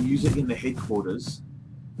that I can use it in the headquarters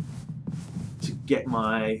to get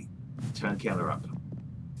my turn counter up.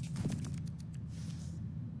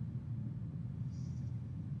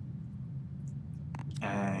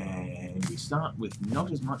 And we start with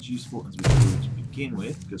not as much useful as we do to begin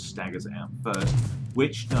with, because stagger's out first.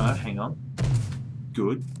 Which, no, hang on.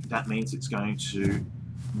 Good. That means it's going to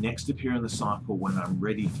next appear in the cycle when I'm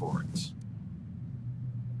ready for it.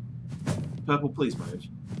 Purple, please move.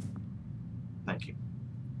 Thank you.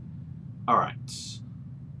 Alright.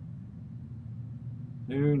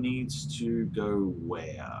 Who needs to go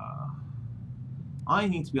where? I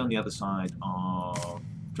need to be on the other side of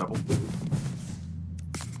trouble.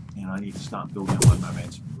 And I need to start building up my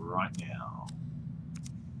momentum right now.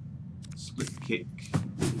 Split kick.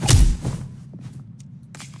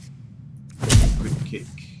 Quick kick.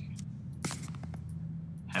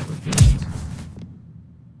 Hammer fist.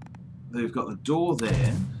 They've got the door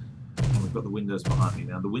there, and we've got the windows behind me.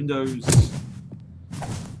 Now the windows,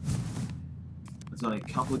 there's only a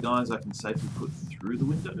couple of guys I can safely put through the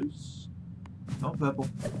windows. Not purple.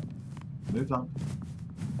 Move up.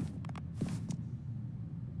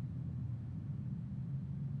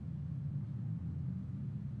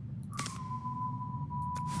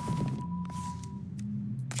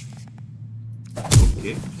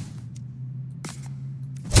 Kick.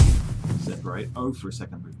 Separate. Oh, for a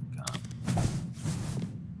second movement card.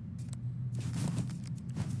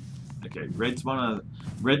 Okay, red's one of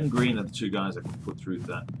red and green are the two guys I can put through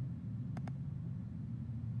that.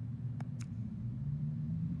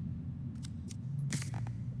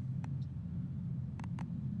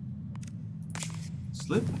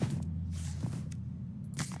 Slip.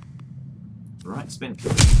 Right, spin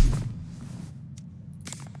kick.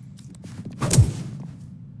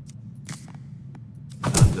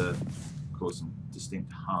 Cause some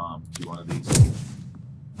distinct harm to one of these.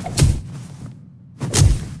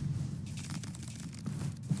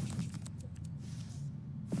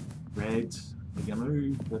 Red, we're gonna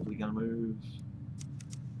move. Purple, we're gonna move.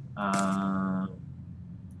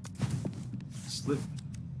 Slip.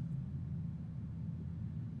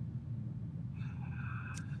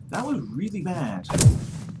 That was really bad.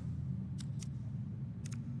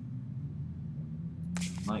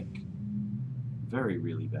 Like, very,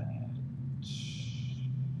 really bad.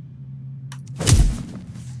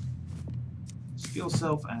 Skill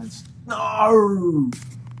self and... No!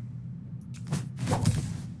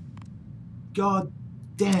 God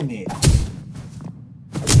damn it.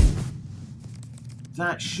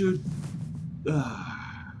 That should...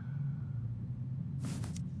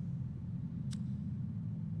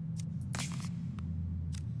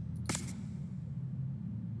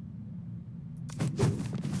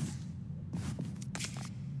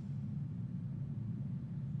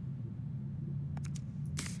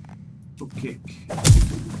 Hook kick.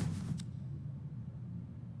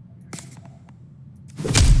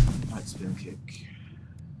 Right spin kick.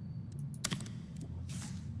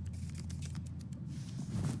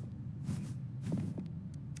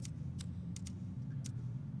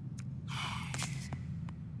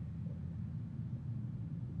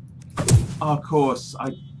 Of course,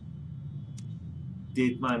 I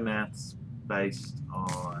did my maths based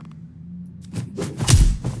on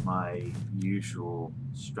my usual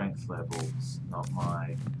strength levels, not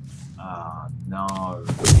my... no.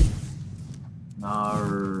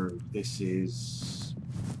 No, this is...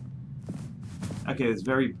 Okay, there's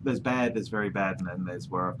bad, there's very bad, and then there's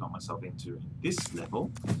where I've got myself into this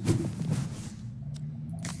level.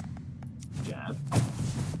 Jab.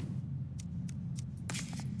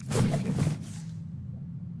 Okay.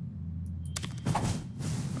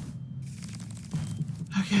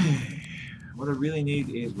 Okay. What I really need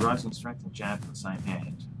is rising strength and jab in the same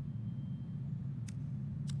hand.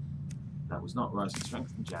 That was not rising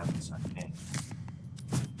strength and jab in the same hand.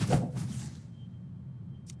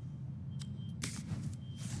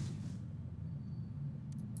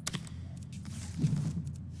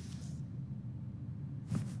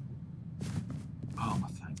 Oh my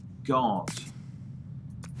thank God.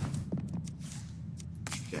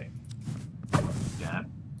 Okay.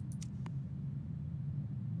 Jab.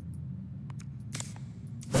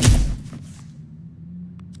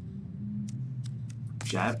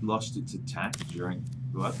 Jab lost its attack during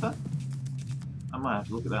what the? I might have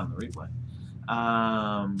to look at that on the replay.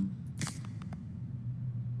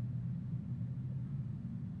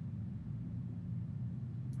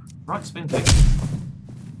 Right spin kick.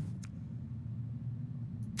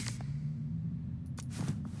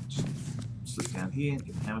 Just slip down here and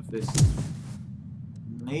get the hammer fist.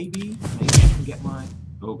 Maybe I can get my...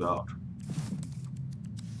 Oh God.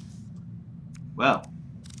 Well,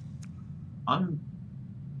 I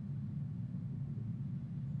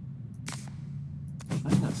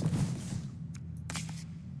think that's it.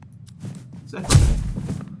 Separate.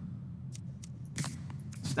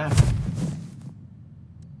 Stab.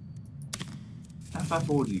 How far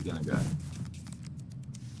forward are you going to go?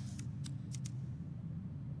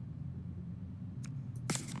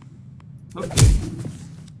 Okay.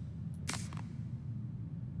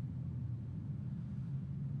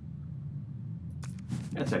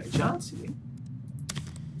 I'm going to take a chance here. I'm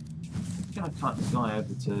going to cut this guy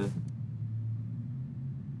over to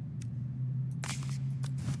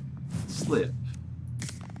slip.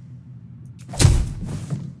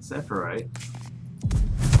 Separate.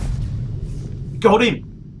 Got him!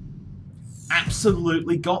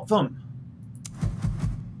 Absolutely got them.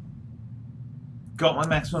 Got my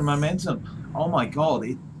maximum momentum. Oh my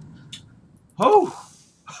God. Oh!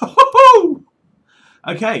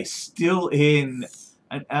 Okay, still in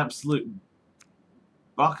an absolute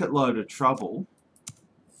bucket load of trouble.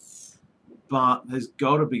 But there's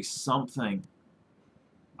got to be something.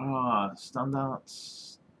 Stun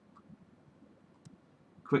darts.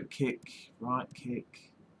 Quick kick. Right kick.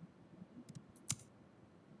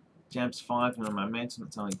 Jab's 5 and a momentum,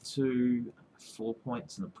 it's only 2. 4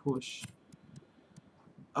 points in the push.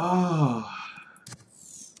 Oh.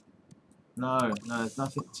 No, there's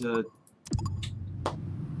nothing to...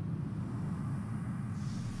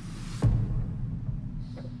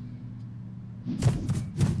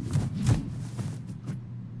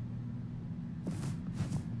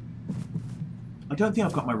 I don't think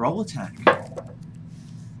I've got my roll attack.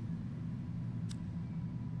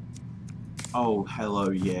 Oh, hello,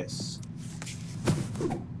 yes.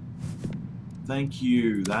 Thank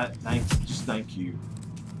you. Just thank you.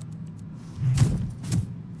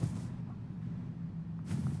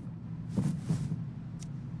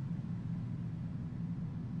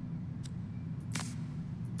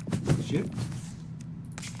 Shift.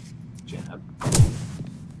 Jab.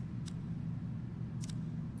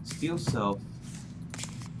 Steal self.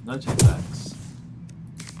 No takebacks.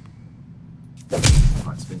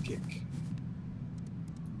 Right spin kick.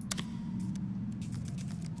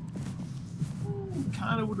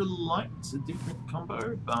 Kind of would have liked a different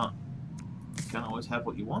combo, but you can't always have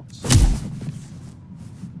what you want.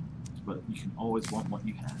 But you can always want what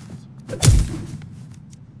you have.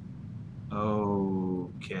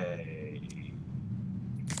 Okay.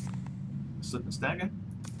 Slip and stagger.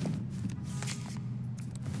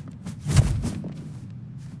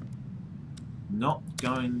 Not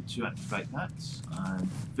going to activate that. I'm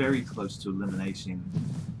very close to eliminating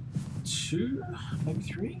 2, maybe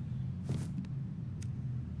 3.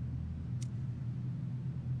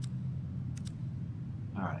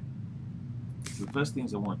 Alright. So the first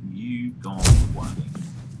things I want you gone one.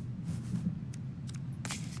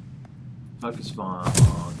 Focus fire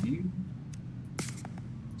on you.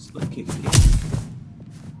 Split kick again.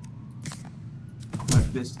 My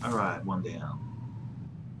fist. Alright, 1 down.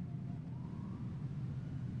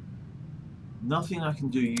 Nothing I can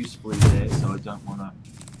do usefully there, so I don't want to...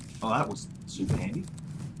 Oh, that was super handy.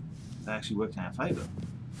 That actually worked in our favour.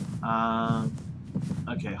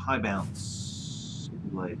 Okay, high bounce. Hidden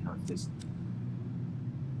blade, hammer fist.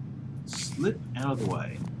 Slip out of the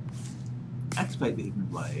way. Activate the hidden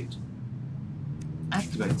blade.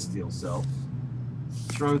 Activate steel self.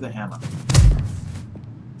 Throw the hammer.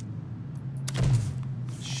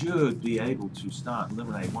 Should be able to start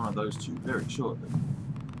eliminate one of those two very shortly.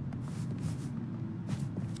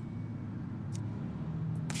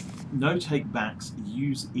 No take backs,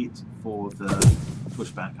 use it for the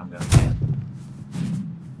pushback I'm going to get.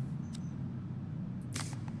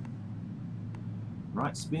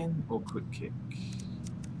 Right spin or quick kick?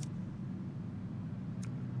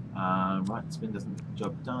 Right spin doesn't get the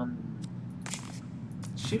job done.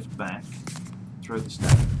 Shift back, throw the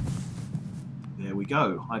stack. There we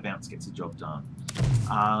go, high bounce gets the job done.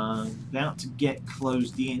 About to get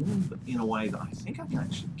closed in, but in a way that I think I can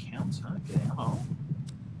actually counter. Get out.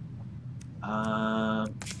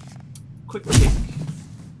 Quick kick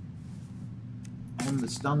and the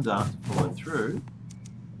stun dart to follow through.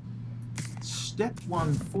 Step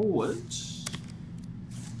 1 forward.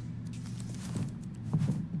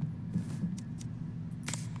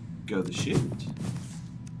 Go the shift.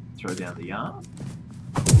 Throw down the yard.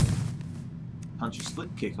 Punch a split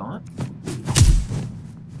kick on it.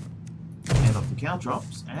 And off the cow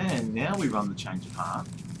drops. And now we run the change of heart.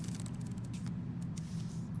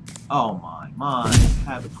 Oh my,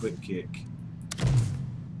 have a quick kick.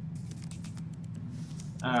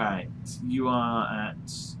 Alright, you are at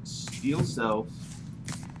steel self,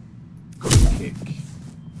 quick kick.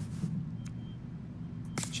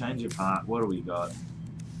 Change of heart, what do we got?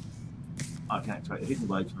 I can activate the hidden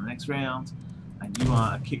blade for the next round, and you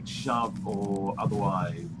are a kick, shove, or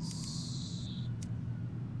otherwise.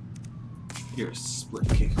 You're a split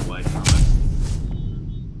kick away from it.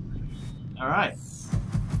 Alright.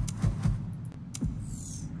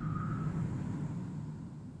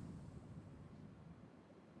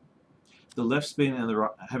 The left spin and the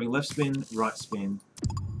right, having left spin, right spin.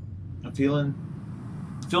 I'm feeling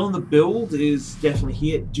the build is definitely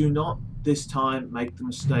here. Do not this time make the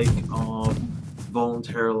mistake of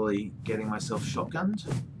voluntarily getting myself shotgunned.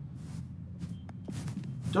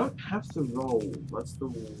 Don't have to roll. That's the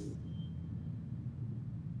rule.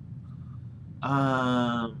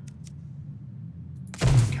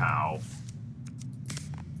 Cow.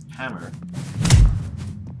 Hammer.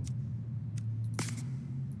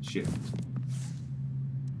 Shift.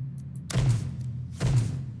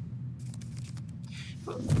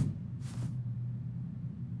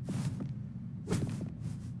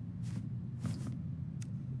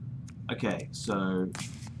 Okay, so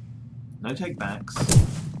no take backs.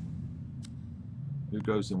 Who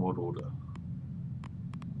goes in what order?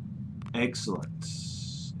 Excellent.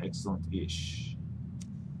 Excellent-ish.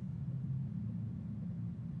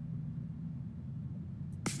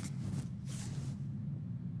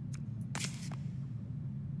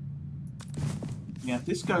 Now, if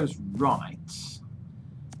this goes right,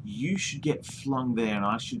 you should get flung there, and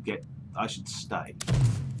I should stay.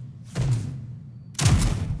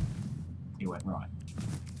 It went right.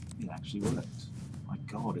 It actually worked. My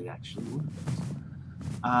God, it actually worked.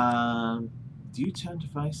 Do you turn to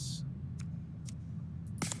face?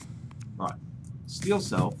 Right. Steel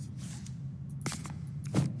self.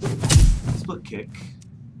 Split kick.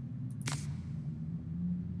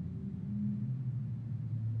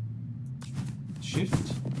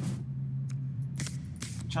 Shift.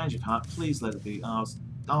 Change of heart. Please let it be. Oh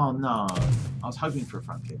no. I was hoping for a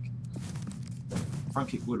front kick. Front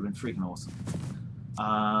kick would have been freaking awesome.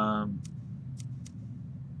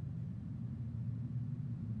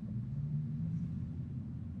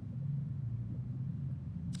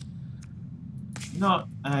 Not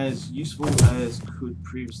as useful as could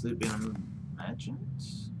previously have been imagined.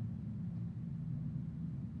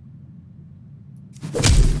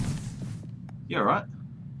 Yeah, right.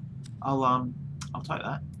 I'll take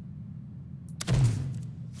that.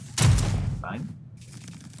 Bang.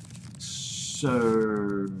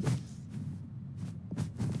 So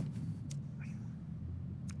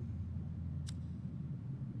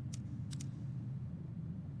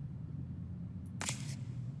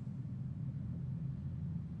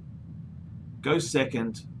go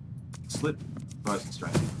second, slip, rising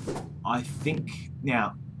strength. I think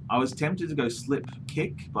now I was tempted to go slip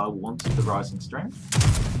kick, but I wanted the rising strength.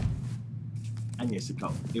 And yes,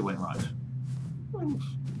 it went right.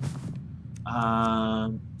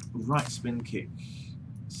 Right spin kick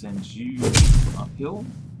sends you uphill.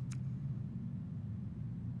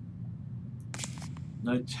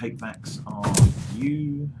 No takebacks on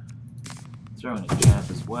you. Throw in a jab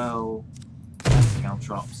as well.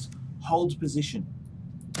 Caltrops. Hold position.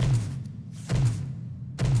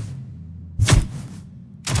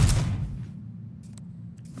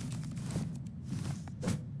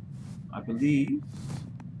 I believe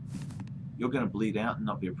you're going to bleed out and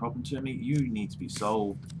not be a problem to me. You need to be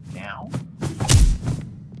solved now.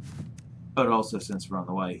 But also, since we're on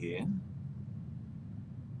the way here,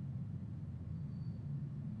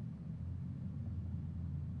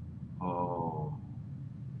 oh,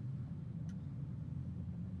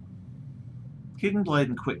 hidden blade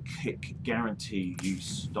and quick kick guarantee you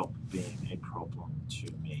stop being a problem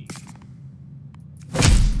to me.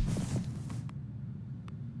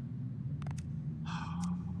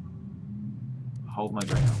 Hold my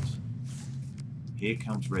ground. Here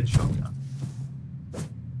comes red shotgun.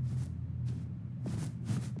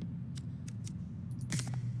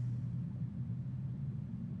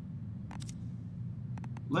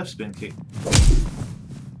 Left spin kick.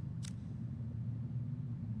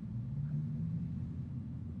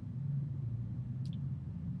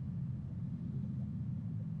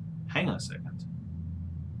 Hang on a second.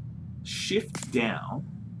 Shift down.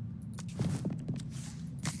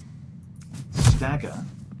 Stagger.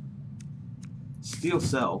 Steel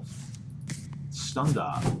self. Stun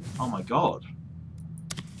dart. Oh my god.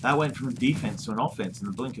 That went from defense to an offense in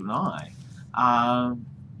the blink of an eye.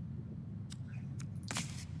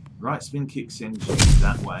 Right spin kick sends you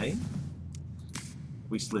that way.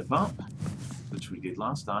 We slip up, which we did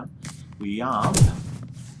last time. We yarn.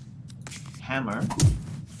 Hammer.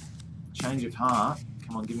 Change of heart.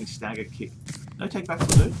 Come on, give me stagger kick. No take back will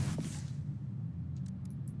do.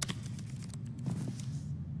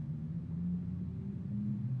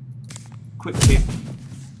 Quick kick.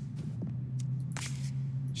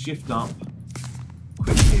 Shift up.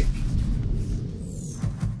 Quick kick.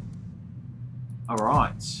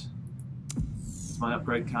 Alright. My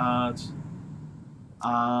upgrade cards.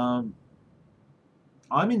 I'm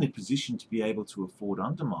in a position to be able to afford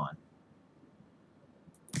undermine.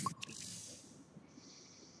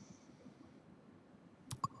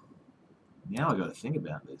 Now I got to think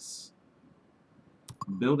about this.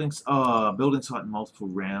 Building site multiple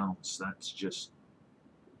rounds. That's just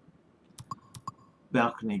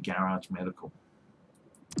balcony, garage, medical.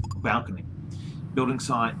 Balcony. Building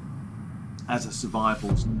site as a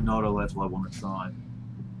survival is not a level I want to try.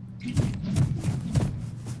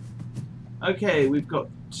 Okay, we've got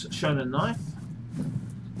shonen knife,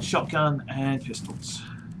 shotgun, and pistols.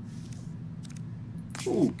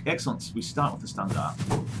 Ooh, excellent. We start with the stun dart.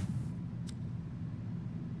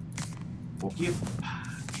 Walk here.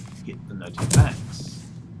 Hit the no take backs.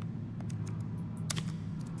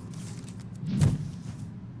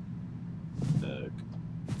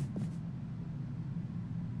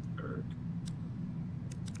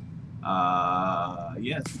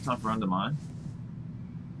 Yeah, it's time for undermine.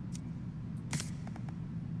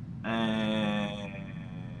 And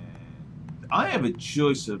I have a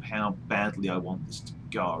choice of how badly I want this to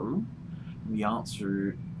go. And the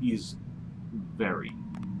answer is very.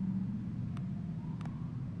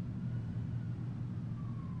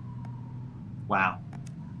 Wow.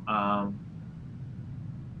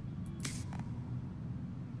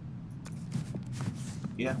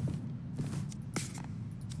 Yeah.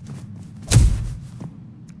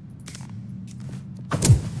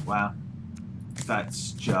 Wow.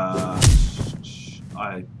 That's just...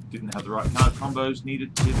 I didn't have the right card combos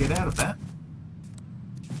needed to get out of that.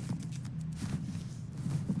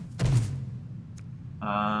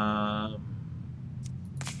 I'm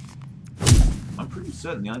pretty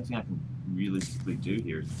certain the only thing I can realistically do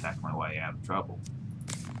here is attack my way out of trouble.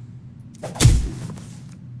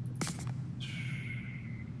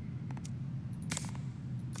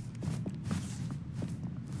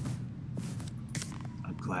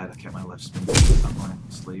 I'm glad I kept my left spin up my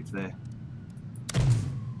sleeve there.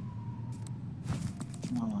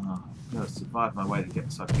 Oh, I've got to survive my way to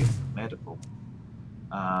get so I can get to the medical.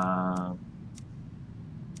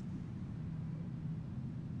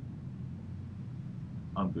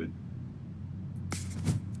 I'm good.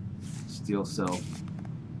 Steel self.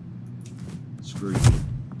 Screw.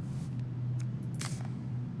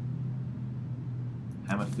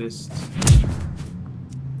 Hammer fist.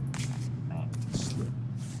 And slip.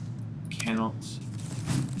 Cannot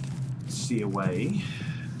see away.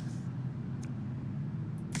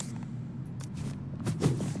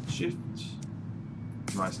 Shift.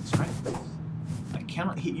 Rising strength. I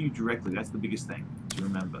cannot hit you directly. That's the biggest thing to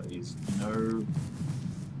remember. Is no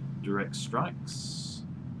direct strikes.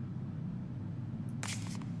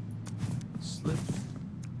 Slip.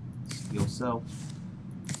 Steel self.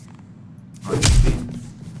 Right spin.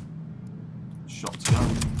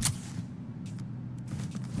 Shotgun.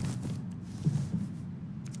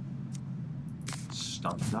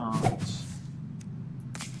 Stun dart.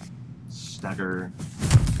 Stagger.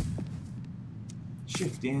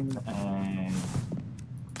 Shift in and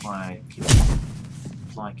apply kick.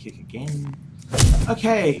 Apply kick again.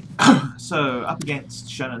 Okay, so up against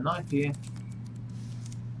Sharon Knife here.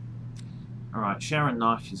 Alright, Sharon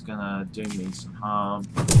Knife is gonna do me some harm.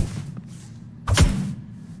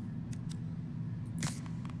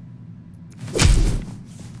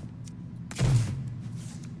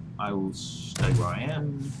 I will stay where I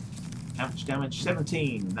am. How much damage?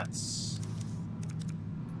 17. That's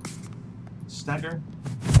stagger.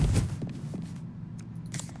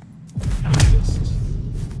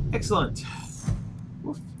 Excellent.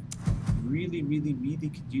 Oof. Really, really, really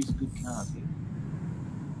could use a good card here.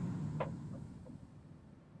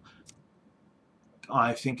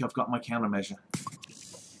 I think I've got my countermeasure.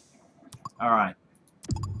 Alright.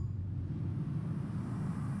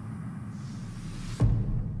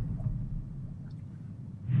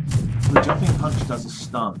 The jumping punch does a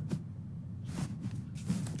stun.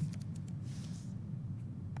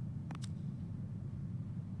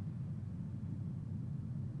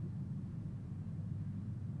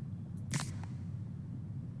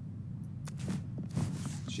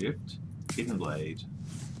 Shift, hidden blade.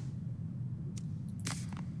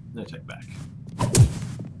 No take back.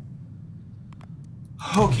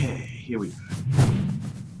 Okay, here we go.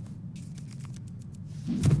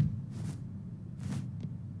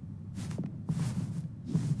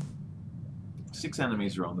 Six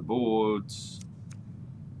enemies are on the board.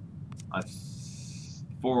 I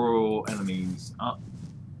 4 enemies up.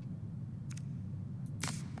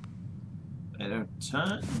 They don't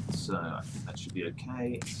turn, so I think that should be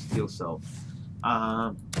okay. Steel self.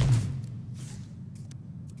 Oh,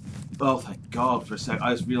 thank God for a sec.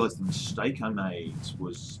 I just realised the mistake I made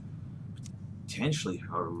was potentially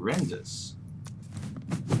horrendous.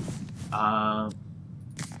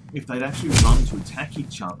 If they'd actually run to attack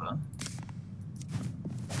each other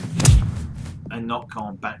and not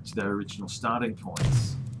gone back to their original starting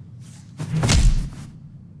points.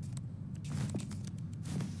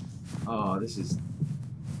 Oh, this is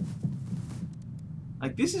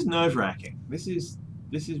like, this is nerve-wracking. This is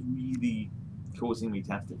really causing me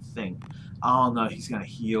to have to think. Oh no, he's going to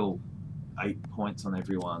heal 8 points on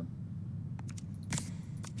everyone.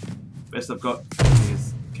 Best I've got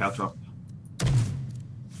is Caltrop.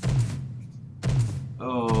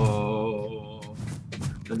 Oh,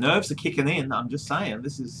 the nerves are kicking in. I'm just saying,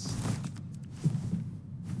 this is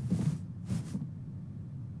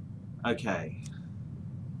okay.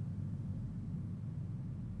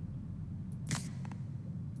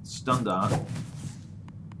 Stun dart.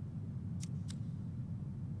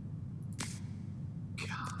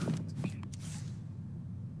 God.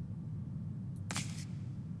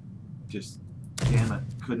 Just damn it,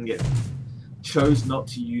 couldn't get. Chose not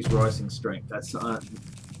to use rising strength. That's alright,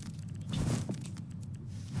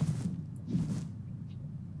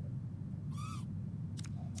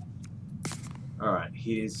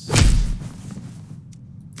 here's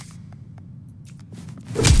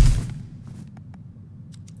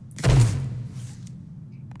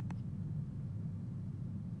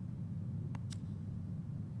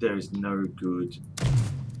there is no good.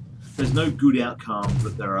 There's no good outcome,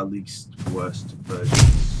 but there are at least worst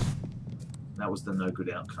versions. That was the no good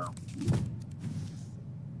outcome.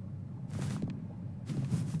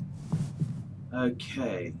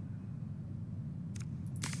 Okay.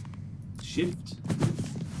 Shift.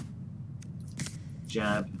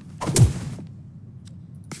 Jab.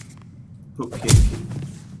 Hook kick.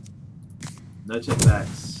 No take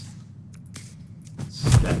backs.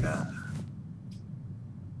 Stagger.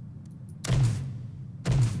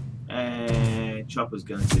 And Chopper's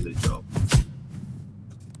going to do the job.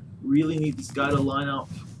 Really need this guy to line up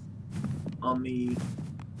on the...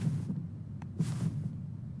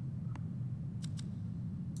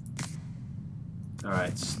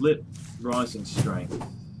 Alright, slip, rising strength.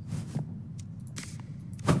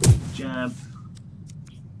 Jab.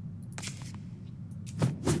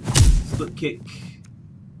 Slip kick.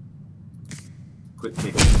 Quick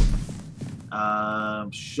kick.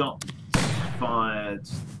 Shot fired.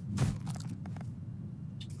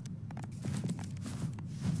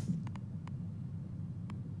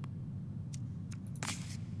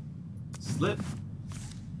 Slip.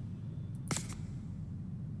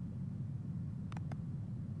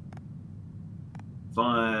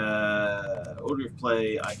 Fire. Order of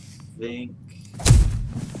play, I think.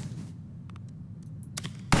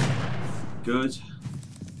 Good.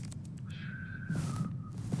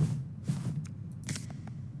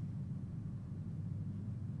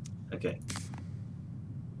 Okay.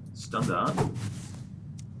 Standard.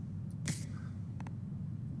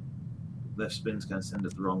 Left spin's going to send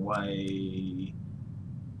it the wrong way.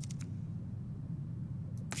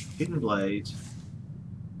 Hidden blade.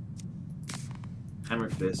 Hammer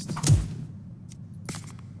fist.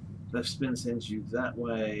 Left spin sends you that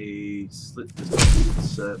way. Slip does not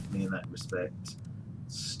serve me in that respect.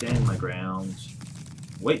 Stand my ground.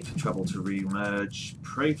 Wait for trouble to re-emerge.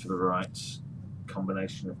 Pray for the right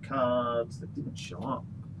combination of cards that didn't show up.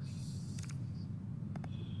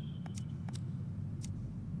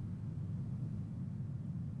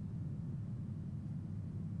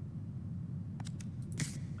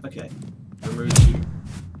 Okay. Remove you.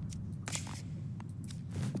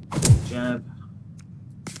 Jab.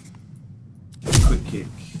 Quick kick.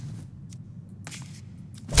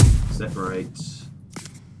 Separate.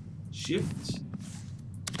 Shift.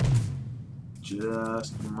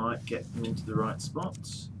 Just might get them into the right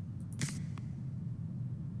spots.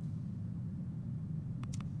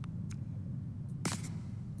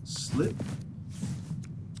 Slip.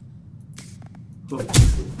 Hook.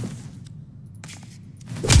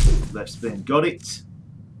 Left spin. Got it.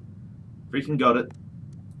 Freaking got it.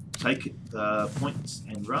 Take the points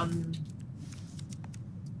and run.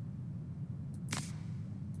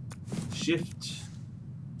 Shift.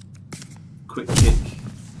 Quick kick.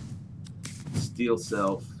 Steel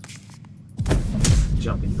self.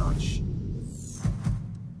 Jumping punch.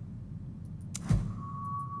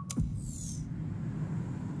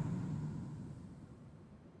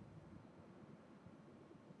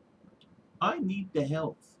 I need the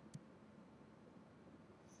health.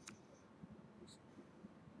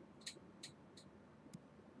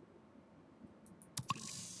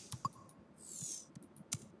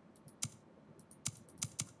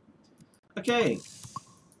 Okay.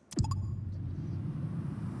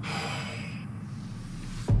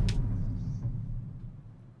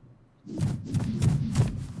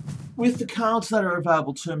 With the cards that are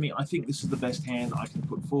available to me, I think this is the best hand I can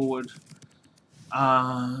put forward.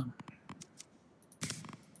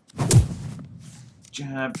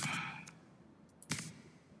 Jab.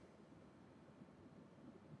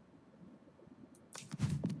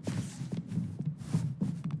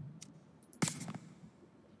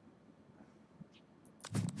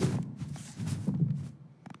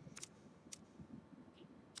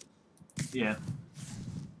 Yeah.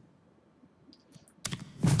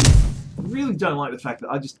 I really don't like the fact that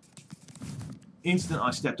I just... Instant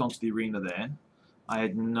I stepped onto the arena there, I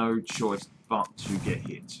had no choice but to get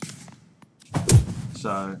hit.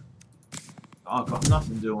 So, I've got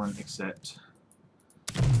nothing doing except...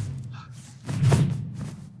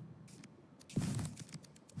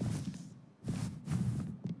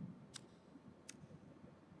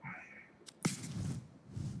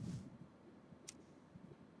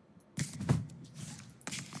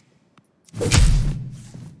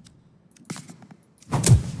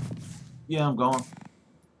 Yeah, I'm going.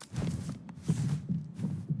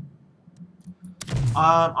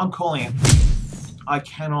 I'm calling it. I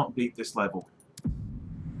cannot beat this level.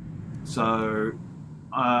 So,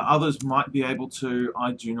 others might be able to.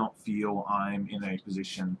 I do not feel I'm in a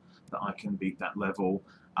position that I can beat that level.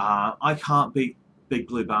 I can't beat Big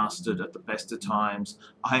Blue Bastard at the best of times.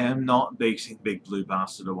 I am not beating Big Blue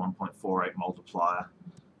Bastard at 1.48 multiplier.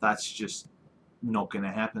 That's just not going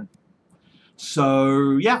to happen.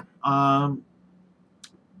 So, yeah, I'm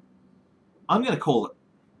going to call it.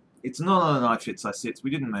 It's not a knife hits I sits.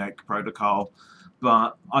 We didn't make protocol,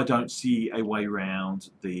 but I don't see a way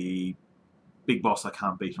around the big boss I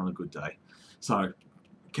can't beat on a good day. So,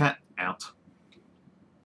 Cat out.